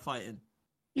then end up fighting.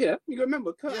 Yeah, you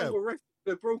remember Kurt Angle wrestled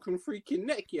the broken freaking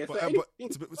neck. Yeah, But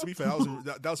to be fair,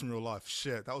 that was in real life.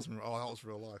 Shit, that was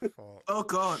real life. Fuck. Oh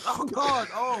God!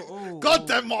 God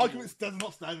damn, my argument does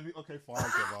not stand. Okay, fine,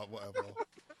 whatever.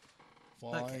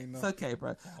 Fine. Okay. It's okay,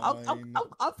 bro.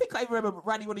 I think I remember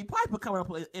Randy Roddy Piper coming up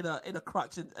in a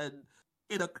crutch and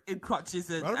in crutches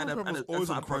and I remember and was always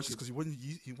on crutches because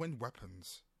he went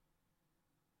weapons.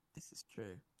 This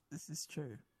is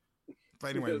true.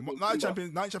 But anyway, Night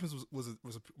Champions was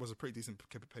a pretty decent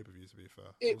pay per view, to be fair.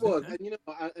 It was, and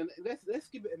and let's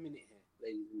give it a minute here,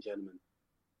 ladies and gentlemen,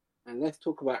 and let's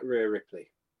talk about Rhea Ripley.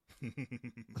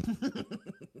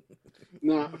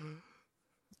 No.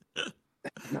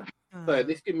 So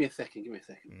just give me a second.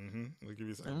 I'll give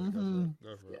you a second.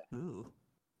 Go for it. Yeah. Ooh,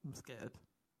 I'm scared.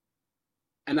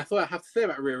 And that's what I have to say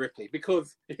about Rhea Ripley,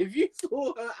 because if you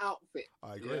saw her outfit,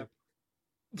 I agree.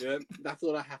 Yeah, that's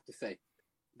all I have to say.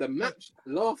 The match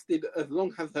lasted as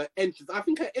long as her entrance. I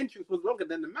think her entrance was longer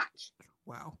than the match.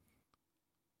 Wow.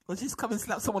 Well, just come and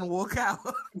slap someone and walk out.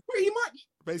 Pretty much.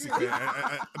 Basically,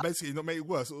 basically, not made it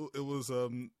worse. It was her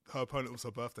opponent. It was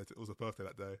her birthday. It was her birthday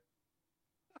that day.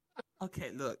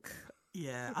 Okay, look.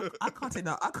 Yeah, I can't take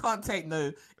no. I can't take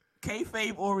no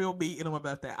kayfabe or real meeting on my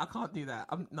birthday. I can't do that.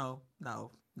 No.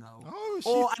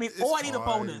 Oh, I need a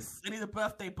bonus. I need a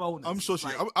birthday bonus. I'm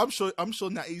sure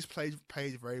Natty's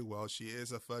paid very well. She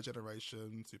is a third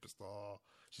generation superstar.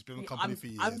 She's been on company for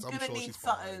years. I'm gonna sure need she's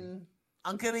something. fine.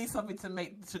 I'm gonna need something to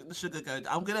make the sugar go down.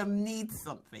 I'm gonna need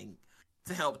something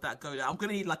to help that go down. I'm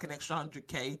gonna need like an extra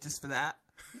 100K just for that.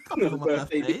 Come on my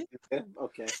birthday.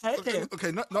 Okay.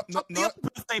 Okay. No.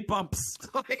 Birthday bumps.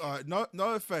 No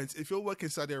offense. If you're working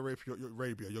in Saudi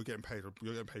Arabia, you're getting paid.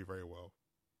 You're getting paid very well.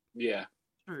 Yeah.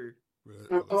 True.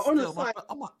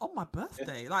 On my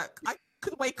birthday, like I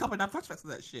could wake up and have flashbacks of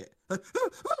that shit. Like,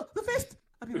 the fist.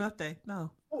 Happy birthday.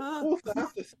 No. Also, I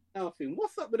have to say another thing.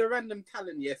 What's up with a random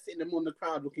talent here sitting them on the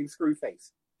crowd looking screw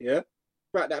face? Yeah,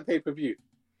 right. That pay per view.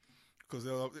 Because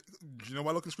do you know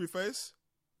why looking screw face?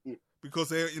 Because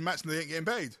they're in match and they ain't getting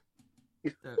paid.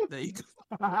 There you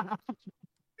go.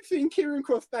 Seeing Kieran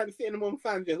Cross sitting among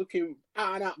fans just looking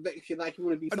out and out vexed like you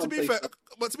want to be. And to be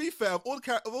fair, of all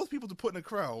the people to put in the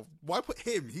crowd, why put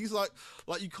him? He's like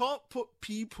you can't put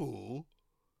people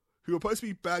who are supposed to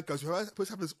be bad guys, who are supposed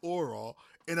to have this aura,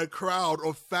 in a crowd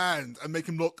of fans and make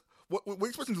him look. What you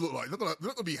expect him to look like? They're not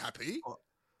gonna be happy.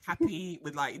 Happy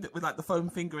with like the foam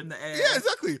finger in the air. Yeah,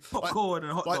 exactly. Popcorn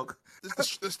and a hot dog.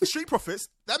 The Street Profits,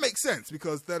 that makes sense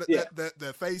because they're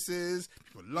faces,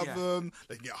 people love them,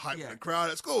 they can get hyped in the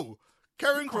crowd, that's cool.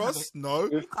 Karrion Kross, no.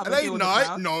 LA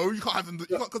Knight, no, you can't have them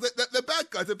because they're bad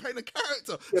guys, they're playing a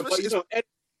character. Yeah, but Ed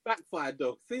backfired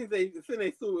though. Since they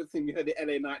saw it, you heard the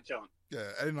LA Knight chant. Yeah,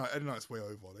 LA Knight's way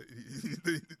over.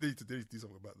 They need to do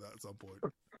something about that at some point.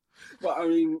 But I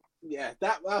mean, yeah,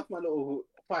 that's my little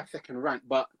 5-second rant.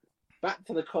 But back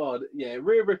to the card, yeah,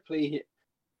 Rhea Ripley,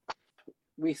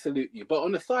 we salute you. But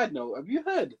on a side note, have you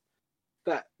heard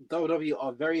that WWE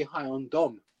are very high on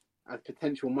Dom as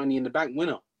potential Money in the Bank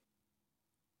winner?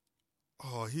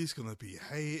 Oh, he's gonna be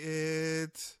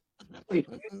hated.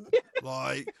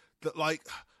 like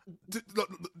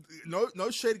no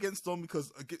shade against Dom,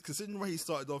 because considering where he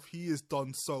started off, he has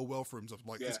done so well for himself.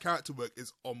 Like his character work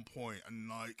is on point, and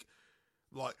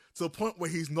like to the point where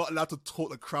he's not allowed to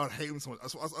talk. The crowd hate him so much.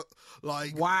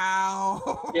 Like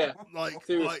wow, yeah,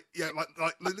 literally,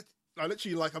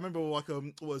 like I remember like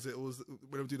what was it? It was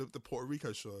when I do the Puerto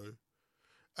Rico show,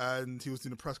 and he was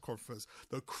doing a press conference.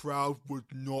 The crowd would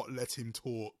not let him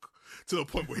talk to the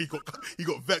point where he got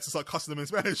vexed and started cussing them in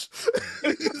Spanish.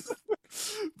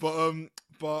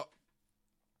 But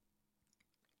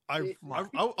I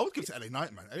would give it to LA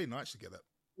Knight, man. LA Knight should get it.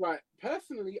 Right.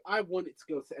 Personally, I want it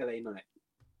to go to LA Knight.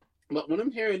 But when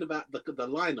I'm hearing about the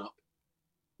lineup,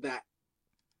 that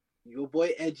your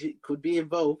boy Edge could be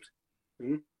involved,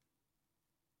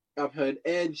 I've heard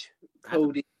Edge,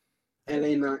 Cody,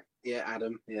 LA Knight,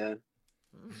 Adam,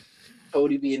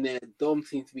 Cody being there. Dom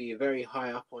seems to be very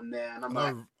high up on there, and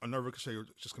I know Ricochet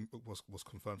just was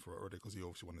confirmed for it already because he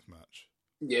obviously won his match.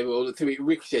 Yeah, well, to me,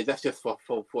 Ricochet, that's just for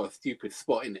a stupid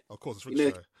spot, innit? Of course, it's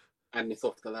Ricochet. And it's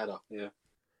off the ladder, yeah.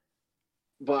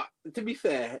 But to be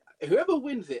fair, whoever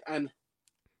wins it, and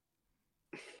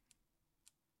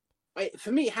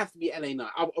for me, it has to be LA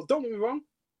Knight. Don't get me wrong,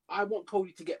 I want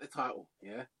Cody to get the title,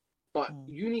 yeah? But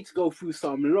you need to go through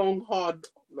some long, hard,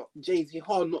 Jay-Z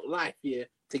hard knock life here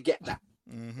to get that.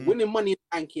 Mm-hmm. Winning Money in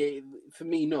the Bank here, for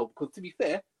me, no. Because to be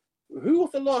fair, who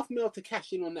was the last male to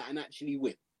cash in on that and actually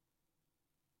win?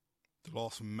 The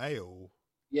last male?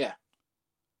 Yeah.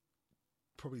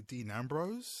 Probably Dean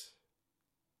Ambrose?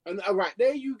 And all right,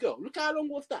 there you go. Look how long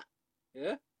was that?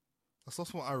 Yeah? That's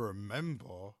not what I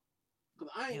remember. Because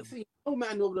I ain't seen no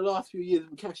man over the last few years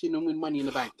cash in and win Money in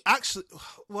the Bank. Actually,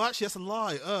 that's a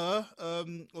lie.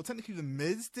 Well, technically the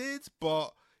Miz did,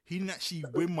 but he didn't actually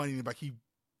win Money in the Bank. It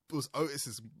was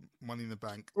Otis's Money in the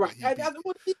Bank. Right.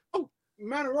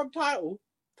 Man, a Rob title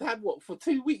to have what, for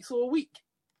 2 weeks or a week?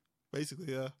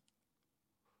 Basically, yeah.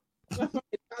 I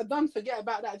don't forget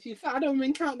about that. I don't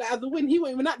even count that as a win. He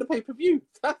wasn't even at the pay-per-view.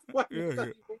 That's why.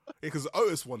 Because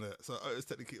Otis won it. So Otis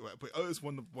technically, but Otis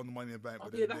won the Money in the Bank.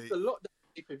 But that's a lot.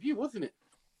 Pay-per-view, wasn't it?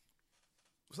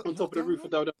 Was that on top of the roof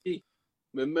of WWE?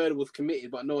 When murder was committed,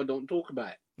 but no one don't talk about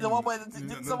it. The one where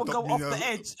did someone go off the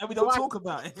edge and we don't talk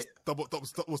about it? That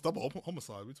was double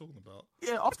homicide. We're talking about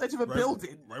off the edge of a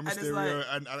building. Rey Mysterio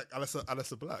and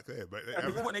Aleister Black. Yeah, but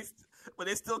when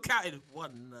they're still counting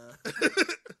 1,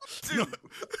 2,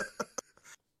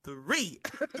 3.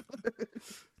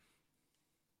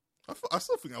 I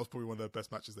still think that was probably one of the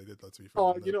best matches they did, though, to be fair.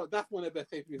 Oh, that's one of the best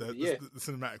pay-per-views of the year. The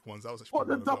cinematic ones, that was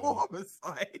actually the double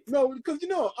homicide? No, because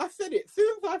I said it. As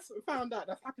soon as I found out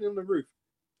that's happening on the roof,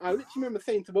 I literally remember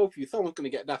saying to both of you, someone's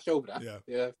going to get dashed over that.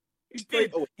 Yeah. You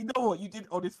did. You know what? You did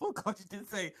on this podcast, you did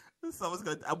say someone's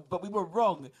going to... But we were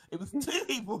wrong. It was 2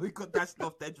 people who got dashed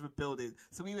off the edge of a building.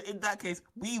 So in that case,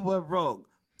 we were wrong.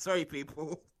 Sorry,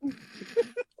 people.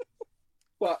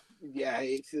 But,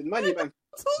 it's Money Bank.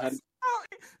 Sorry,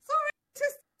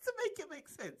 just to make it make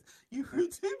sense. You threw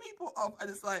 2 people off, and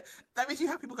it's like, that means you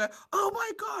have people go, oh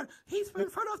my God, he's been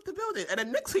thrown off the building. And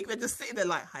then next week, they're just sitting there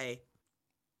like, hey.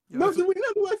 No, the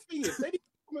worst thing is, they didn't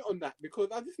comment on that, because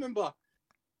I just remember,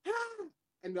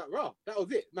 and that was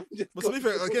it. But to be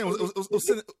fair, again, it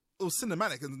was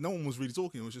cinematic, and no one was really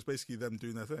talking. It was just basically them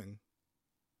doing their thing.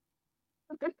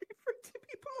 And then they threw 2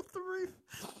 people off the roof.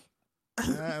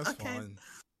 Yeah, that's fine.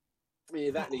 Yeah,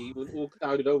 exactly. He was all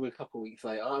clouded over a couple of weeks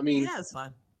later. I mean, it's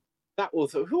fine. That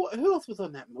was who else was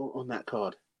on that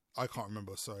card? I can't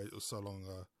remember. Sorry, it was so long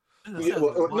ago.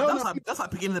 That's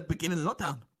like beginning of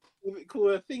lockdown. Was it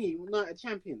called a thingy? Night of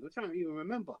Champions. I can't even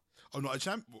remember. Oh, Night of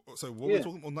Champions. So what were we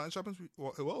talking about? Night of Champions?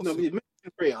 Who else? No, we mentioned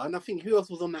Rhea, and I think who else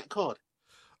was on that card?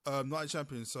 Night of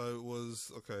Champions. So it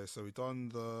was so we done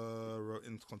the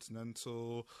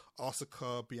Intercontinental,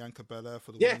 Asuka, Bianca Belair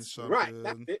for the women's champion. Right,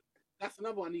 that's it. That's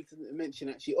another one I need to mention,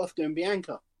 actually. Asuka and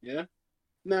Bianca, yeah?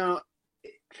 Now,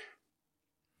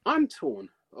 I'm torn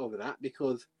over that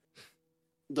because,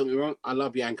 don't get me wrong, I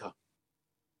love Bianca.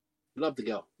 Love the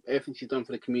girl. Everything she's done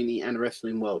for the community and the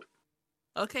wrestling world.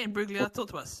 Okay, Bruglia, talk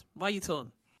to us. Why are you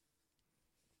torn?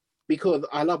 Because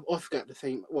I love Asuka at the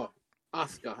same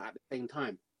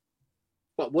time.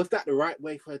 But was that the right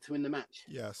way for her to win the match?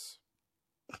 Yes.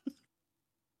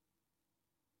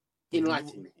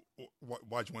 Enlighten me.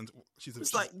 Why do you want?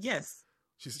 Yes.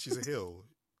 She's a heel.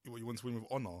 You want to win with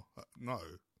honor? No.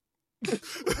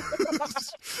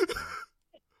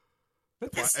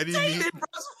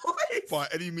 By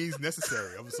any means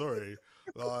necessary. I'm sorry.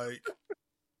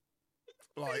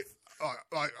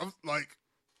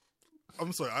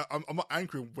 I'm sorry. I'm not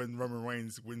angry when Roman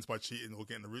Reigns wins by cheating or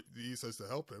getting the Usos to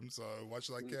help him. So why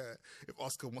should I care if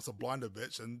Asuka wants to blind a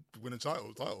bitch and win a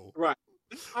title? Right.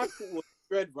 I thought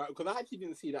thread, right? Because I actually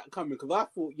didn't see that coming. Because I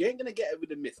thought you ain't gonna get it with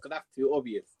the mist, because that's too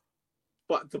obvious.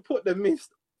 But to put the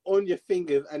mist on your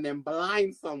fingers and then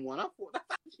blind someone, I thought that's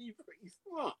actually pretty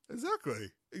smart.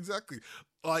 Exactly.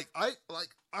 All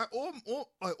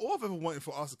I've ever wanted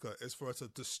for Asuka is for her to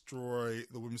destroy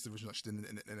the women's division that she did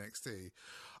in NXT.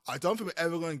 I don't think we're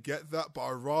ever going to get that, but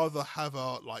I'd rather have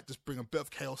her just bring a bit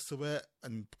of chaos to it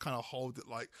and kind of hold it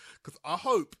because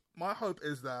my hope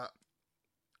is that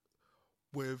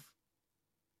with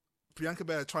Bianca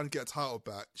Belair trying to get a title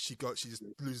back, she just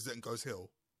loses it and goes heel.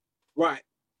 Right.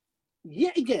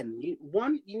 Yet again, you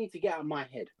need to get out of my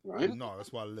head, right? No,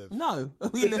 that's why I live. No,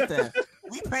 we live there.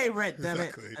 We pay rent, damn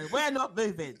it. And we're not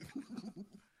moving.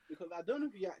 Because I don't know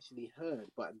if you actually heard,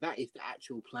 but that is the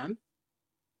actual plan.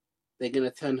 They're going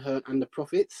to turn her and the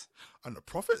Profits. And the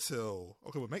Profits hill.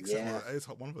 Okay, well, it makes sense. It's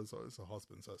one of us is her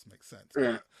husband, so it makes sense.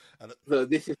 Yeah. So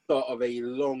this is sort of a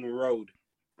long road.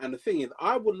 And the thing is,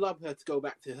 I would love her to go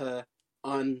back to her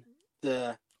under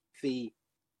the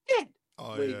head.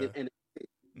 Oh, yeah.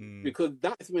 Because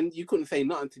that's when you couldn't say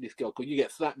nothing to this girl because you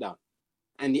get slapped down.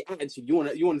 And the attitude, you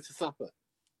wanted to suffer.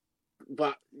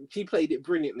 But she played it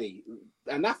brilliantly.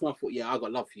 And that's when I thought, I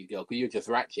got love for you, girl, because you're just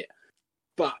ratchet.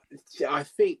 But I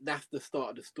think that's the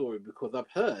start of the story, because I've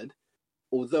heard,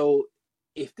 although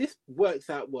if this works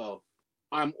out well,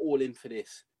 I'm all in for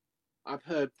this. I've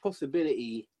heard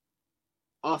possibility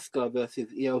Asuka versus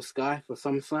Io Sky for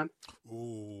SummerSlam.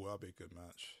 Ooh, that'd be a good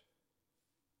match.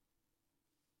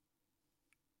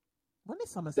 When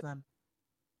is SummerSlam?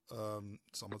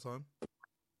 Summertime.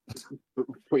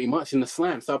 Pretty much in the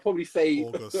slam. So I'll probably say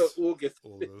August. August.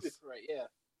 Right, yeah.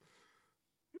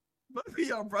 But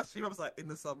y'all brushed him. I was like, in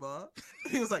the summer.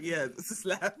 He was like, yeah, it's a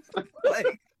slam. I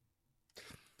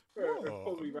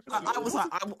was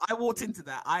like, I walked into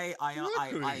that.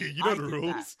 You know the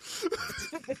rules.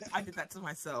 I did that to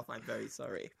myself. I'm very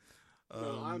sorry.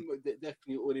 No, I'm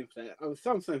definitely all in for that.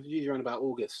 Sometimes usually around about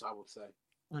August, I would say.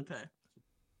 Okay.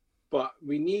 But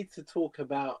we need to talk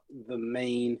about the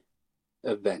main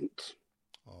event.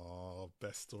 Oh,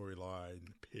 best storyline,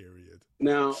 period.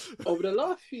 Now, over the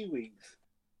last few weeks,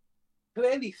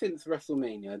 clearly since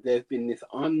WrestleMania, there's been this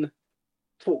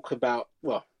unspoken about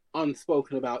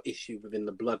issue within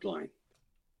the bloodline.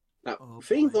 Now,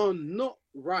 things are not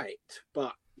right,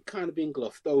 but kind of being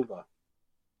glossed over.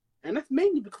 And that's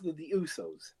mainly because of the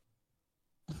Usos.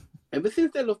 Ever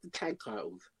since they lost the tag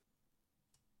titles,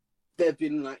 they've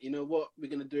been like, you know what, we're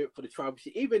going to do it for the tribal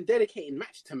shit. Even dedicating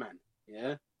match to man,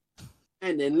 yeah?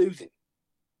 And then losing.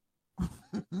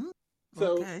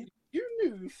 So, you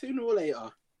knew sooner or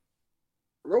later,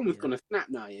 Roman's going to snap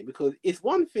now, because it's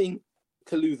one thing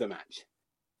to lose a match.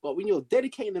 But when you're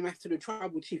dedicating the match to the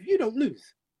tribal chief, you don't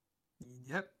lose.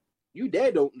 Yep. You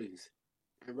don't lose.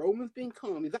 And Roman's been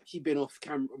calm. He's actually been off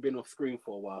screen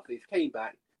for a while. So he's came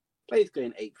back. Play's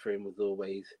going 8 for him as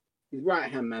always. His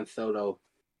right-hand man Solo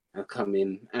has come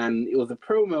in. And it was a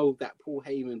promo that Paul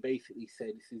Heyman basically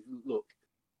said, look,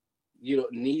 you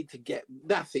don't need to get...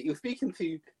 That's it. You're speaking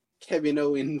to Kevin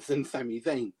Owens and Sami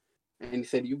Zayn. And he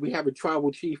said, we have a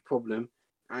tribal chief problem.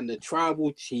 And the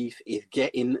tribal chief is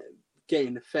getting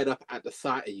fed up at the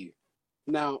sight of you.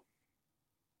 Now,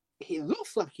 it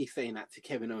looks like he's saying that to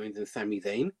Kevin Owens and Sami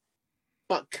Zayn,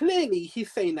 but clearly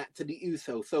he's saying that to the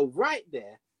Usos. So right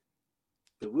there,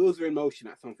 the wheels are in motion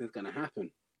that something's going to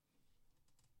happen.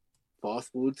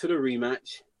 Fast forward to the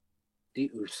rematch,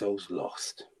 the Usos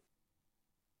lost.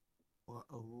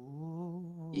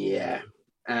 Uh-oh. Yeah,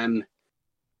 and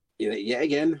yet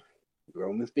again,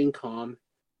 Roman's been calm.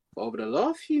 But over the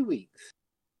last few weeks,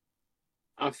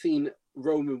 I've seen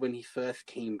Roman when he first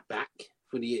came back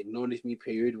for the acknowledge me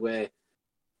period, where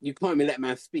you can't even let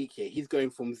man speak here. He's going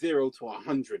from 0 to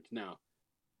 100 now.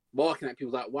 Barking at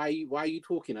people like, why are you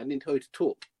talking? I didn't tell you to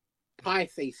talk.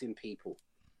 Pie-facing people.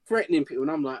 Threatening people.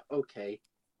 And I'm like, okay,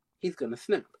 he's going to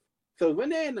snap. So when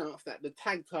they announced that the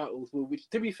tag titles were, which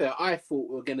to be fair, I thought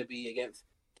were going to be against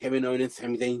Kevin Owens and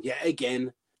Sami Zayn yet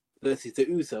again versus the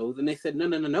Usos. And they said,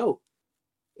 no.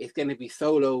 It's going to be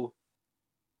Solo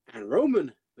and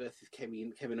Roman versus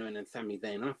Kevin Owens and Sami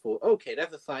Zayn. I thought, okay,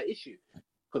 that's a side issue.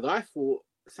 Because I thought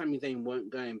Sami Zayn weren't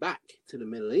going back to the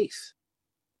Middle East.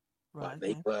 Right. But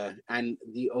they were. And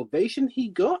the ovation he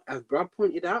got, as Brad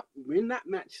pointed out, when that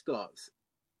match starts,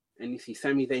 and you see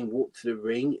Sami Zayn walk to the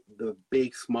ring, the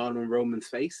big smile on Roman's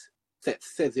face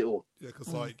says it all. Yeah,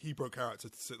 because he broke character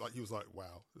to sit, he was like,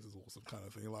 "Wow, this is awesome," kind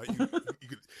of thing. Like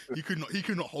he could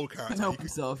not hold character. Help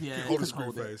himself, He could hold a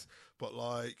screw face, but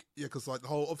because the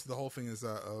whole thing is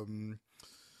that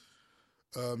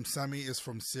Sammy is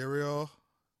from Syria.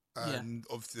 And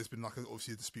obviously, there's been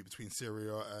obviously a dispute between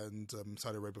Syria and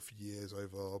Saudi Arabia for years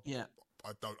over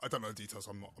I don't know the details.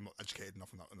 I'm not educated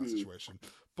enough in that situation.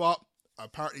 But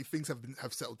apparently things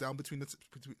have settled down between the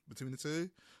two,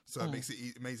 so it makes it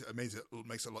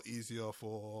a lot easier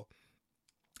for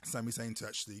Sami Zayn to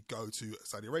actually go to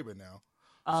Saudi Arabia now.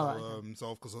 So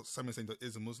of course Sami Zayn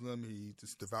is a Muslim.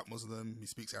 He's a devout Muslim. He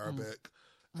speaks Arabic.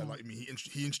 And he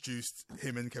introduced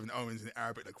him and Kevin Owens in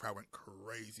Arabic. The crowd went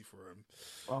crazy for him.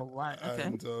 Oh right, okay.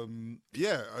 And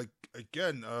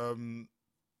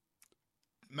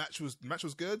match was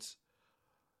good.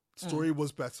 Story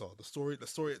was better. The story it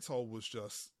told was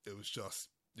it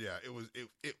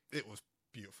was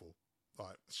beautiful.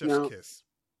 Like chef's kiss.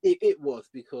 It was,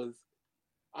 because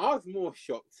I was more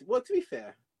shocked. Well, to be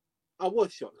fair, I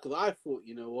was shocked because I thought,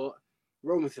 you know what,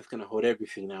 Roman's just going to hold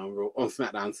everything now on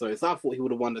SmackDown. So I thought he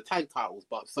would have won the tag titles,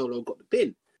 but Solo got the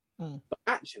pin. But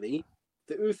actually,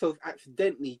 the Usos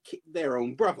accidentally kicked their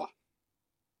own brother,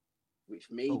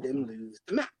 which made them lose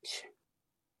the match.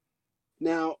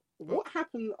 Now, what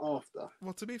happened after?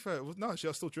 Well, to be fair, no, actually,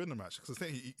 I was still during the match because I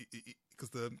think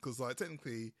because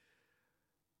technically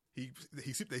they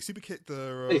super kicked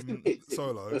the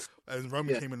Solo, and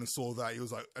Roman came in and saw that. He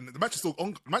was like, and the match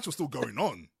was still going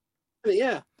on.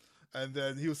 Yeah. And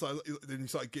then he was like, then he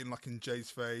started getting like in Jay's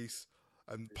face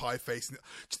and pie face.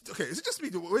 Okay, is it just me?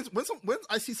 When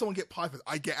I see someone get pie face,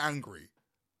 I get angry.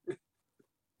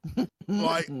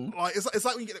 like it's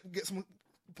like when you get someone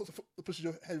pushes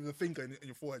your head with a finger in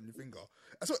your forehead and your finger.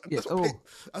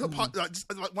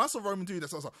 Like when I saw Roman do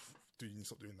that, I was like, dude, you need to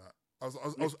stop doing that. I was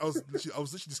literally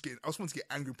just getting. I was wanting to get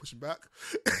angry and pushing back.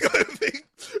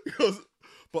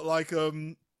 But like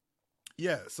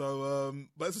yeah. So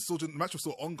but the match was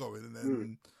still ongoing,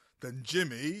 and then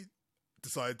Jimmy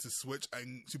decided to switch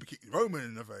and super kick Roman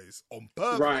in the face on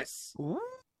purpose.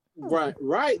 Right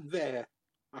there.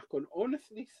 I can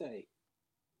honestly say.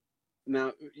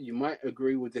 Now, you might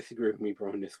agree or disagree with me,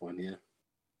 bro, on this one, yeah?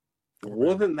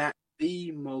 Wasn't that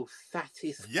the most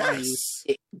satisfying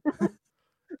hit?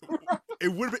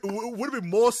 It would have been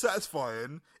more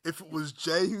satisfying if it was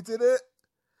Jay who did it.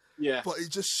 Yeah. But it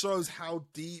just shows how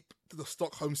deep the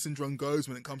Stockholm Syndrome goes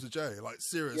when it comes to Jay. Like,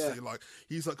 seriously, like,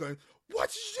 he's like going, why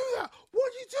did you do that?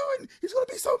 What are you doing? He's going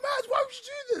to be so mad. Why would you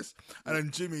do this? And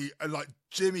then Jimmy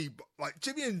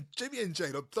and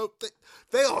Jay,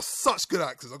 they are such good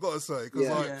actors, I've got to say.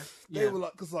 Because they were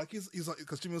like, because like, he's like,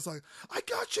 because Jimmy was like, I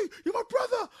got you. You're my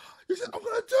brother. He said, I'm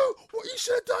going to do what you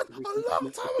should have done a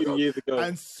long time ago.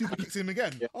 And super kicks him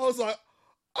again. Yeah. I was like,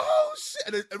 oh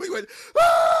shit. And we went,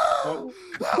 ah!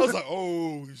 I was like,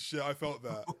 oh shit. I felt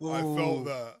that.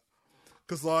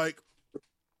 Because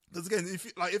again, if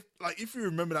you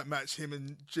remember that match, him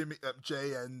and Jay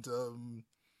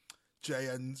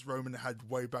and Roman had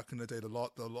way back in the day, the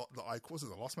Last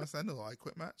Man Standing, the I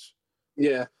Quit match.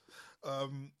 Yeah.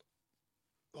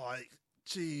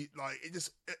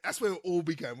 That's where it all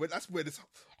began. That's where this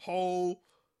whole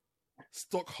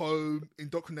Stockholm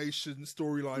indoctrination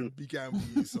storyline began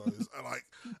with the Usos,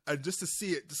 and just to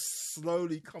see it just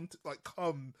slowly come to a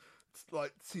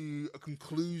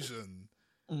conclusion.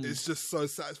 It's just so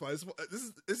satisfying.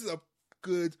 This is a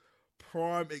good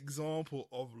prime example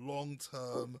of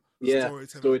long-term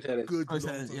storytelling. Good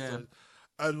long-term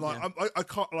and I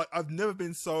can't I've never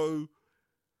been so,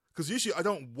 because usually I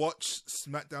don't watch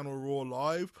SmackDown or Raw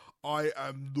live. I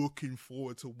am looking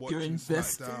forward to watching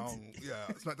SmackDown. Yeah,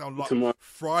 SmackDown live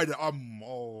Friday.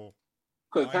 Because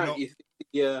apparently it's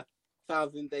the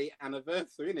 1,000-day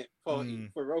anniversary, innit? Party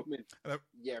for Roman.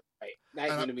 Yeah, right. That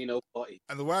ain't gonna be no party.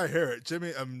 And the way I hear it,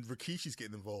 Jimmy and Rikishi's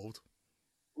getting involved.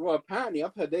 Well, apparently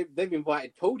I've heard they've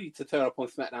invited Cody to turn up on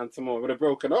SmackDown tomorrow with a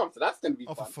broken arm, so that's gonna be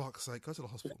fun. For fuck's sake, go to the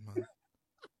hospital, man.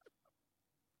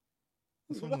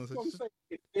 That's what I'm saying.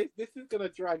 This is gonna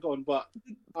drag on, but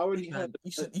I already heard.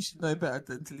 You should know better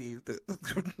than to leave.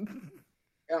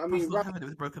 I mean, right, having it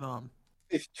with a broken arm.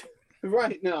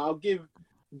 Right now, I'll give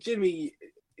Jimmy.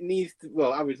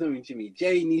 I was knowing Jimmy.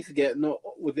 Jay needs to get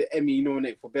the Emmy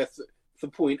nominated for Best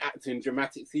Supporting Actor in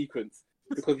Dramatic Sequence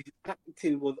because his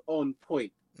acting was on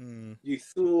point. You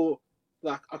saw,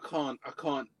 like, I can't.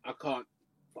 Fuck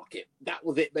it. That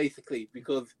was it basically,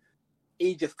 because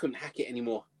he just couldn't hack it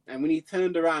anymore. And when he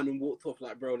turned around and walked off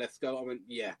like, bro, let's go, I went,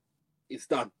 yeah, it's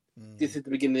done. This is the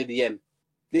beginning of the end.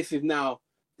 This is now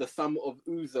the sum of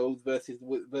Usos versus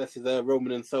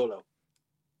Roman and Solo.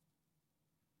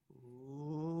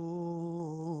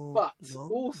 But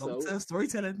also,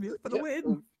 storytelling for the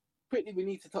win. Quickly, we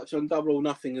need to touch on Double or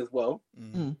Nothing as well.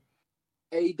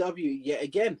 AEW, yet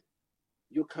again,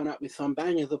 you're coming up with some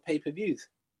bangers of pay-per-views.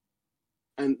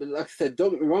 And like I said,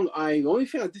 don't get me wrong, the only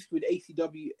thing I disagree with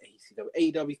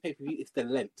AEW's pay-per-view is the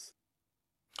length.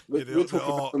 We're talking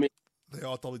about They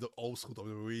are old school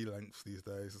WWE lengths these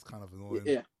days. It's kind of annoying.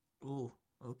 Yeah. Ooh,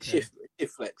 okay. Shift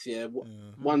flex, yeah.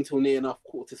 1 till near enough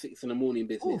 5:45 in the morning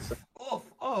business.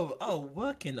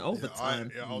 Working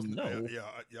overtime. I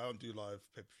don't do live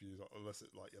pay-per-views unless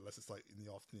it's like in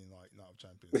the afternoon, like Night of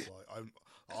Champions.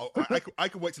 Like I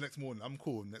can wait till next morning. I'm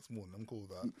cool. Next morning, I'm cool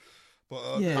with that.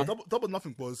 But Double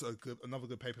Nothing was another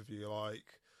good pay-per-view. Like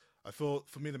I feel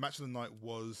for me, the match of the night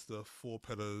was the 4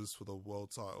 pillars for the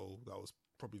world title. That was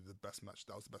probably the best match.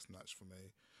 That was the best match for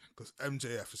me because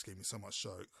MJF just gave me so much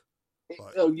choke.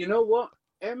 Like, you know what?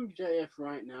 MJF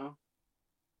right now,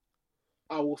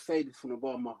 I will say this from the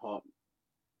bottom of my heart.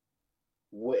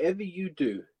 Whatever you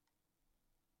do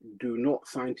not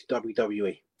sign to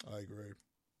WWE. I agree.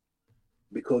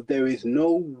 Because there is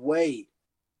no way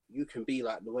you can be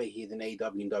like the way he is in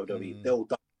AEW and WWE. They'll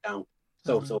dump down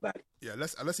so bad. Yeah,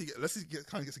 unless he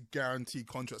gets a guaranteed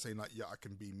contract saying like, yeah, I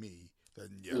can be me.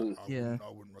 Then I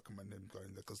wouldn't recommend him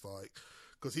going there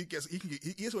because he gets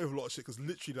away with a lot of shit because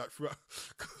literally like throughout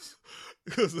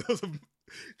because there was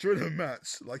during a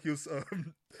match like he was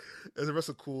there's a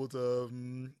wrestler called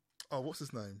what's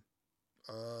his name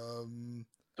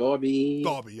Darby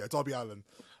Allin.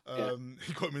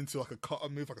 He got him into like a cutter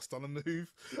move, like a stunner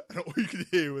move, and all you could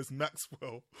hear was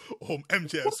Maxwell or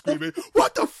MJF screaming,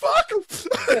 "What the fuck!"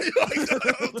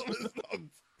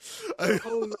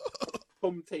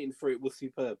 Commentating for it was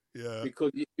superb. Yeah,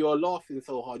 because you're laughing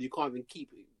so hard you can't even keep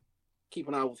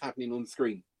an eye on what's happening on the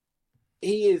screen.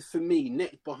 He is for me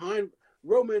next behind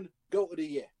Roman GOAT of the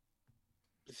year,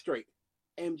 straight.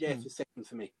 MJF is second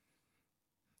for me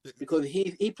because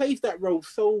he plays that role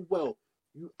so well.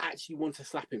 You actually want to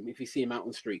slap him if you see him out on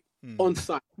the street on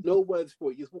sight. No words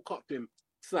for it. You just walk up to him,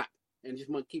 slap, and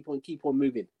just keep on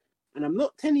moving. And I'm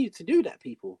not telling you to do that,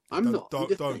 people. Don't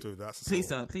do that. Please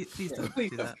don't do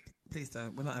that. Please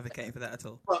don't. We're not advocating for that at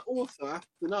all. But also,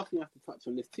 another thing I have to touch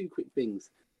on. There's 2 quick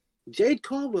things. Jade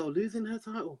Carwell losing her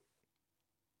title.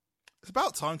 It's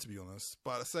about time, to be honest.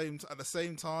 But at the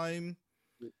same time,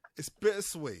 it's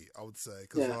bittersweet, I would say,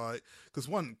 because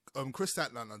one, Chris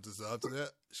Statlander deserved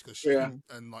it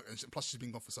plus she's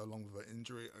been gone for so long with her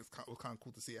injury. It was kind of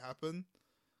cool to see it happen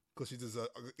because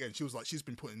she's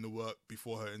been putting in the work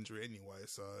before her injury anyway.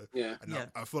 So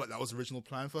I feel like that was the original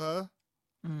plan for her.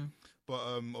 But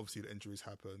obviously the injuries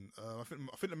happen. I think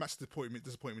the match that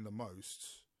disappointed me the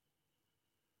most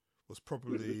was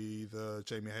probably the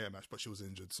Jamie Hayter match, but she was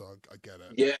injured, so I get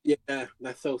it. Yeah,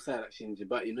 that's so sad that she's injured.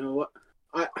 But you know what?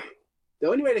 The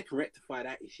only way they can rectify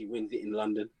that is she wins it in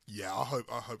London. Yeah, I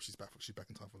hope she's back. She's back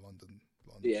in time for London.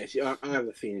 Yeah, I have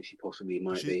a feeling she possibly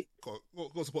might be. Got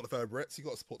to support the fellow Brits. You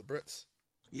got to support the Brits.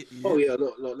 Yeah. Oh yeah,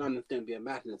 look, London's going to be a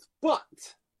madness.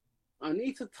 But I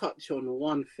need to touch on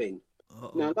one thing.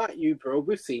 Uh-oh. Now, like you, bro,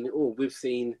 we've seen it all. We've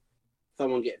seen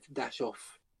someone get dash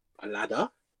off a ladder.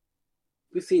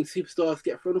 We've seen superstars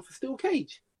get thrown off a steel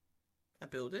cage. A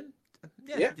building.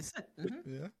 Yeah. You said.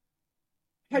 Yeah.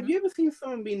 Have you ever seen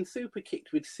someone being super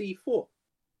kicked with C4?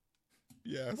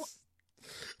 Yes.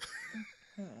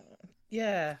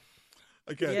 Yeah.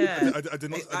 Again, I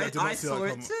did not. I see saw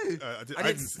that it too.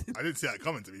 I didn't see that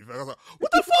coming. To be fair, I was like,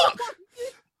 "What the fuck?"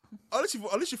 I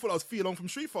literally thought I was Fee Long from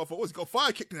Street Fighter. He got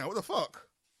fire kicked now? What the fuck?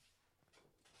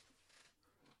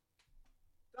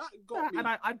 That got me. And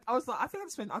I was like, I think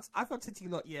I felt to you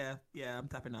like, yeah, I'm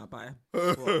tapping out. Bye.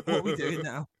 What are we doing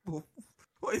now?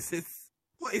 What is this?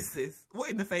 What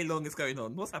in the Fei Long is going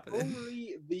on? What's happening?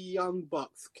 Only the Young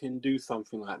Bucks can do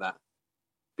something like that.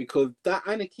 Because that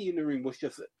anarchy in the ring was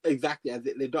just exactly as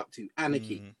it led up to,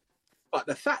 anarchy. But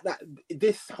the fact that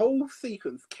this whole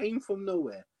sequence came from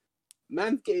nowhere,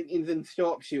 man's getting in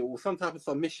sharpshooter or some type of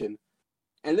submission,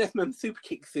 and this man super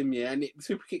kicks him, and the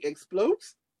super kick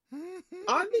explodes.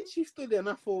 I literally stood there and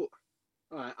I thought,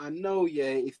 all right, I know,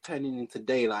 it's turning into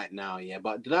daylight now,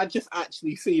 but did I just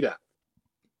actually see that?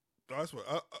 That's what,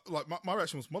 like, my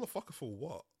reaction was, motherfucker, for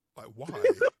what? Like, why?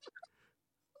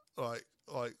 like,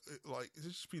 it's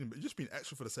just being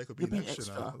extra for the sake of being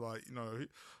extra. Now. Like,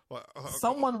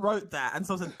 someone wrote that, and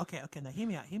someone said, okay, now hear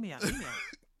me out.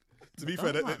 To be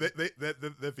fair,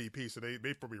 they're VP, so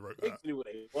they probably wrote that. Literally what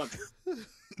they want.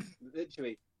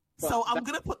 Literally. So I'm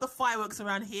gonna put the fireworks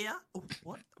around here. Oh,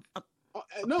 what?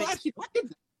 No,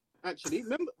 actually,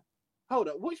 remember? Hold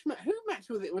up, who match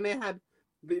was it when they had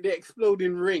the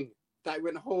exploding ring that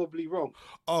went horribly wrong?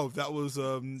 Oh, that was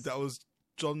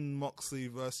John Moxley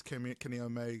versus Kenny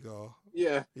Omega.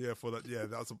 Yeah. Yeah, for that. Yeah,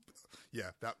 that was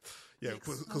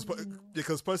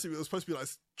because it was supposed to be like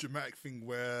this dramatic thing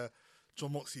where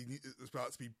John Moxley is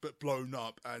about to be blown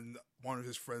up, and one of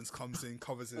his friends comes in,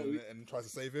 covers him, and tries to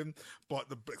save him. But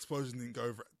the explosion didn't go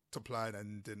over to plan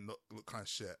and didn't look kind of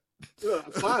shit.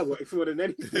 Fireworks more than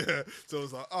anything. Yeah, so it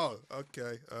was like, oh,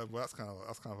 okay, well that's kind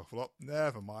of a flop.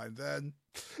 Never mind then.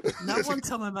 No one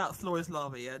tell them about Flora's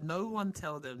Lava. Yeah, no one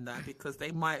tell them that because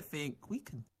they might think we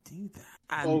can do that.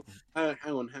 And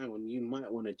hang on. You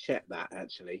might want to check that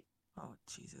actually. Oh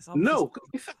Jesus! No,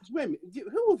 in fact,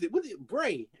 who was it? Was it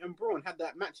Bray and Braun had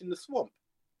that match in the swamp?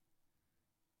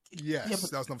 Yes, yeah, that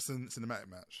was another cinematic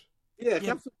match. Yeah,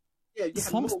 the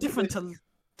swamp's different to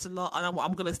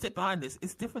I'm going to step behind this.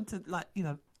 It's different to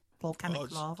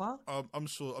volcanic lava. I'm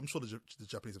sure the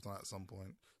Japanese have done that at some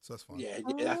point, so that's fine. Yeah,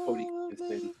 that's probably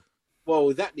interesting. Well,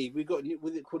 exactly. We got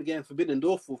was it called again? Forbidden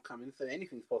Door forthcoming, so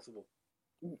anything's possible.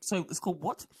 So it's called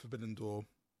what? Forbidden Door.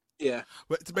 Yeah.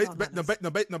 But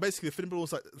basically, Forbidden Door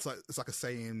is it's like a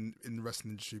saying in the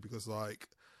wrestling industry because like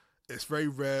it's very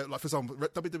rare. Like for example,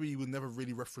 WWE will never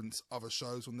really reference other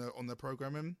shows on their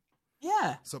programming.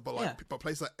 Yeah. So, but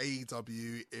places like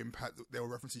AEW, Impact, they will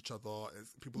reference each other.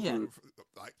 People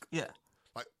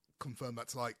confirm that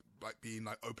to like being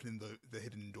like opening the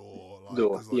hidden door.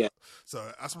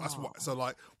 So that's why. So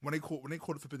like when they call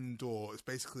it Forbidden Door, it's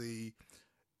basically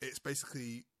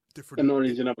different.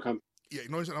 Acknowledging other companies. Yeah,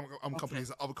 acknowledging other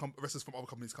companies, wrestlers from other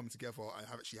companies come together and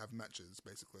have matches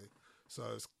basically.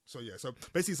 So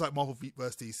basically it's like Marvel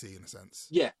versus DC in a sense.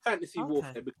 Yeah, fantasy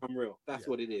warfare become real. That's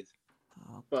what it is.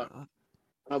 But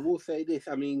I will say this,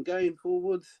 I mean, going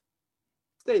forwards,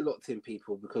 stay locked in,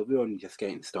 people, because we're only just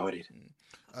getting started.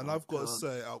 And I've got to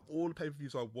say, out of all the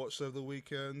pay-per-views I watched over the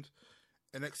weekend,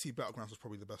 NXT Battlegrounds was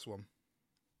probably the best one.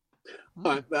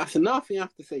 All right, that's another thing I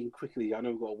have to say quickly. I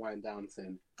know we've got to wind down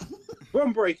soon.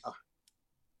 Bron Breakker.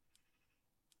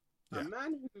 A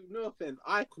man who, no offense,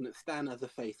 I couldn't stand as a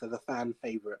face, as a fan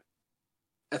favourite.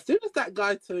 As soon as that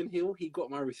guy turned heel, he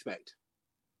got my respect.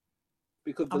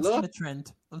 Because I'm seeing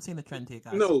a trend here,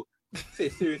 guys. No,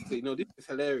 seriously, no, this is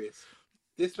hilarious.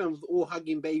 This man was all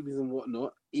hugging babies and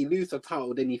whatnot. He lose the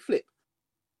title, then he flip.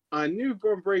 I knew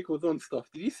Bron Breakker was on stuff.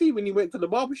 Did you see when he went to the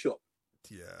barbershop?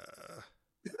 Yeah.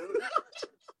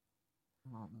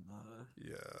 Oh no.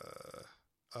 Yeah.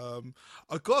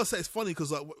 I gotta say it's funny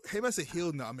because like him as a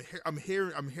heel now, I'm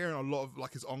hearing a lot of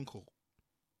like his uncle.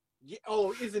 Yeah.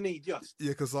 Oh, isn't he just?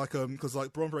 Yeah, because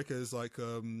Bron Breakker is like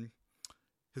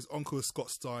his uncle is Scott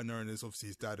Steiner, and obviously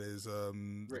his dad is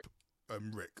Rick.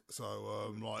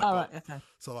 So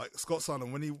So like Scott Steiner,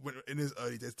 when he went in his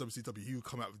early days WCW, he would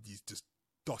come out with these just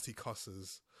dotty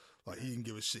cusses. Like he didn't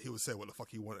give a shit. He would say what the fuck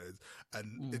he wanted.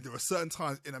 And there were certain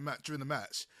times during the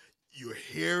match, you're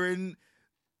hearing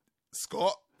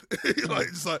Scott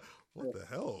it's like what the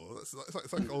hell? It's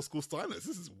like old school Stylus.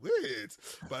 This is weird.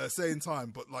 But at the same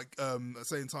time,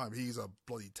 he's a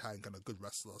bloody tank and a good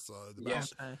wrestler. So the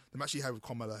match he had with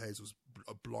Carmelo Hayes was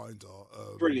a blinder.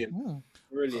 Brilliant.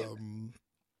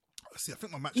 See, I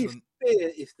think my match. His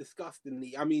spear is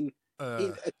disgustingly. I mean,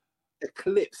 he's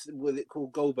eclipsed. Was it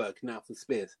called Goldberg now for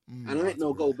spears? And I ain't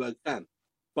no Goldberg fan,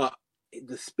 but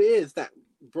the spears that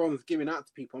Bron's giving out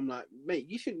to people, I'm like, mate,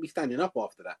 you shouldn't be standing up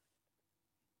after that.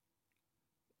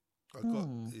 But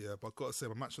I've got to say,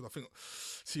 my match, I think,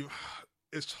 see,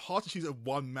 it's hard to choose a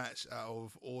one match out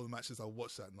of all the matches I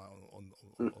watched that night on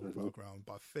Battleground,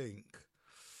 but I think,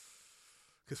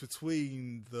 because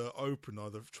between the opener,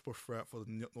 the triple threat for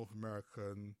the North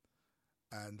American,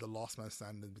 and the last man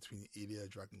standing between Ilya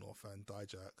Dragunov and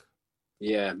Dijak.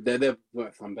 Yeah, they're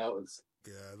both fun belters.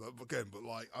 Yeah, again, but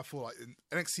like, I feel like in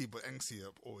NXT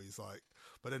are always like,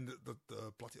 but then the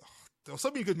bloody, there were so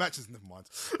many good matches, never mind.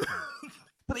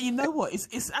 But you know what?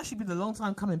 It's actually been a long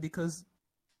time coming because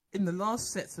in the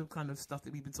last sets of kind of stuff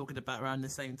that we've been talking about around the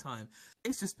same time,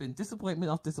 it's just been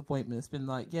disappointment after disappointment. It's been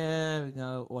like,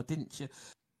 or didn't you?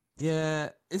 Yeah,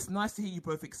 it's nice to hear you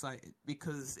both excited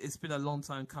because it's been a long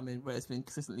time coming where it's been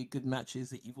consistently good matches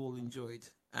that you've all enjoyed.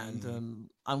 And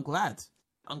I'm glad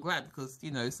because,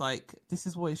 it's like, this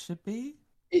is what it should be.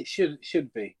 It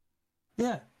should be.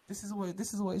 Yeah, this is what it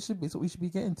should be. It's what we should be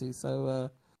getting to. So,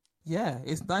 yeah,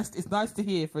 it's nice to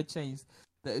hear for a change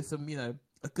that it's some, a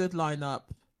good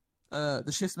lineup.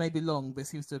 The shifts may be long, but it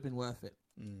seems to have been worth it.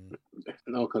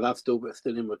 No, because I'm still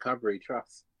in recovery.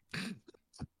 Trust.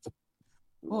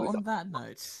 Well, on that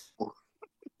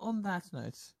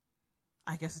note,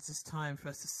 I guess it is time for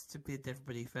us to bid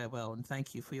everybody farewell and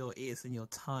thank you for your ears and your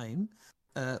time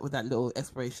with that little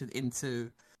exploration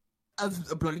into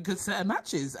a bloody good set of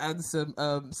matches and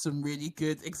some really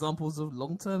good examples of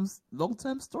long-term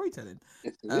storytelling.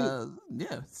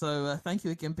 So thank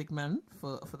you again, big man,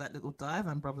 for that little dive,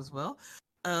 and Rob as well.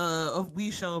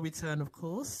 We shall return, of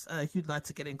course. If you'd like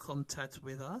to get in contact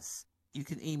with us, you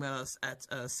can email us at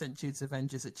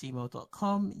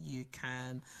stjudesavengers@gmail.com. You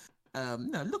can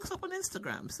look us up on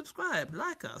Instagram, subscribe,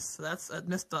 like us. So that's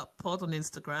Messed Up Pod on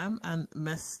Instagram and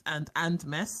Messed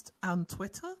on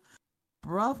Twitter.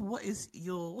 Bruv, what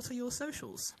are your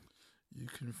socials? You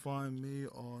can find me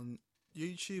on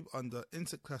YouTube under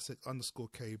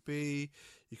InstantClassic_KB.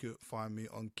 You can find me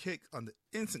on Kick under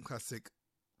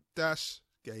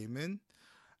InstantClassic-Gaming.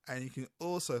 And you can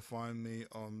also find me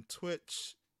on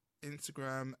Twitch,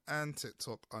 Instagram, and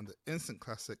TikTok under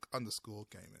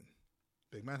InstantClassic_Gaming.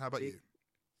 Big man, how about you?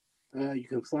 You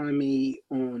can find me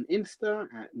on Insta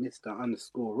at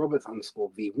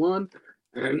Mr_Roberts_V1.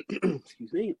 And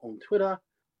excuse me, on Twitter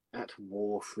at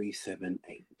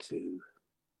War3782.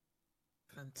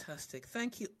 Fantastic.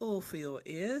 Thank you all for your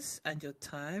ears and your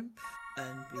time,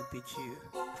 and we bid you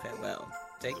farewell.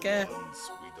 Take care. We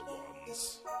the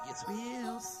ones. Yes, we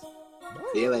is.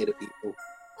 See you later, people.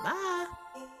 Bye.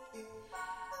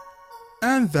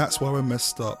 And that's why we're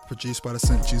Messed Up, produced by the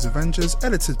St. Jude's Avengers,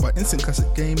 edited by Instant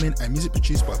Classic Gaming, and music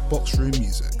produced by Boxroom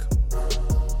Music.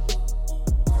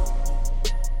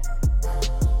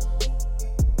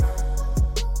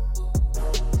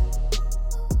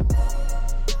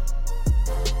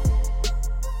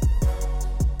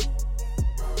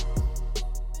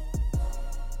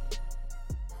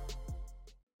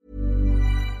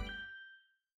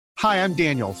 Hi, I'm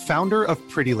Daniel, founder of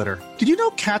Pretty Litter. Did you know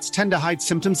cats tend to hide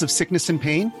symptoms of sickness and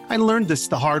pain? I learned this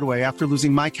the hard way after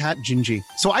losing my cat, Gingy.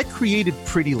 So I created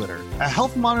Pretty Litter, a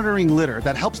health monitoring litter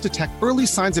that helps detect early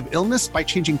signs of illness by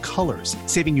changing colors,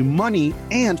 saving you money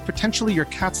and potentially your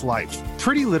cat's life.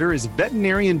 Pretty Litter is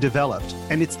veterinarian developed,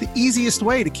 and it's the easiest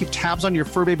way to keep tabs on your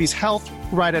fur baby's health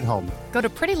right at home. Go to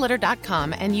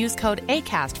prettylitter.com and use code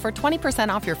ACAST for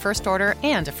 20% off your first order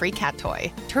and a free cat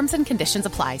toy. Terms and conditions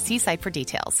apply. See site for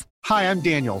details. Hi, I'm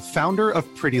Daniel, founder of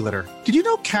Pretty Litter. Did you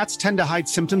know cats tend to hide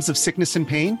symptoms of sickness and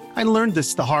pain? I learned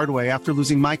this the hard way after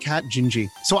losing my cat,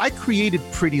 Gingy. So I created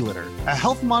Pretty Litter, a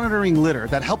health monitoring litter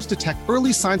that helps detect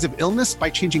early signs of illness by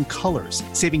changing colors,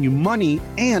 saving you money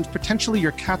and potentially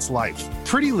your cat's life.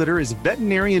 Pretty Litter is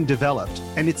veterinarian developed,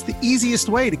 and it's the easiest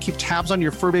way to keep tabs on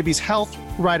your fur baby's health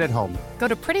right at home. Go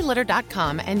to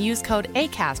prettylitter.com and use code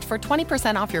ACAST for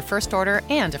 20% off your first order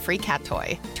and a free cat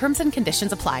toy. Terms and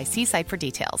conditions apply. See site for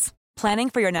details. Planning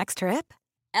for your next trip?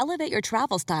 Elevate your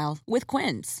travel style with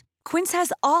Quince. Quince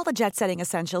has all the jet-setting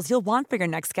essentials you'll want for your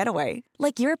next getaway,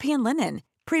 like European linen,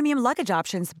 premium luggage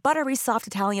options, buttery soft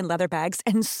Italian leather bags,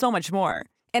 and so much more.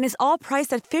 And is all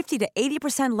priced at 50 to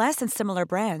 80% less than similar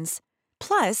brands.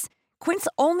 Plus, Quince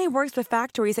only works with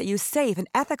factories that use safe and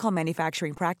ethical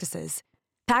manufacturing practices.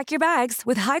 Pack your bags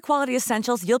with high-quality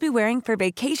essentials you'll be wearing for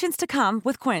vacations to come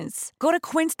with Quince. Go to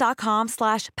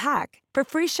quince.com/pack for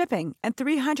free shipping and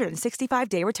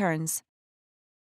 365-day returns.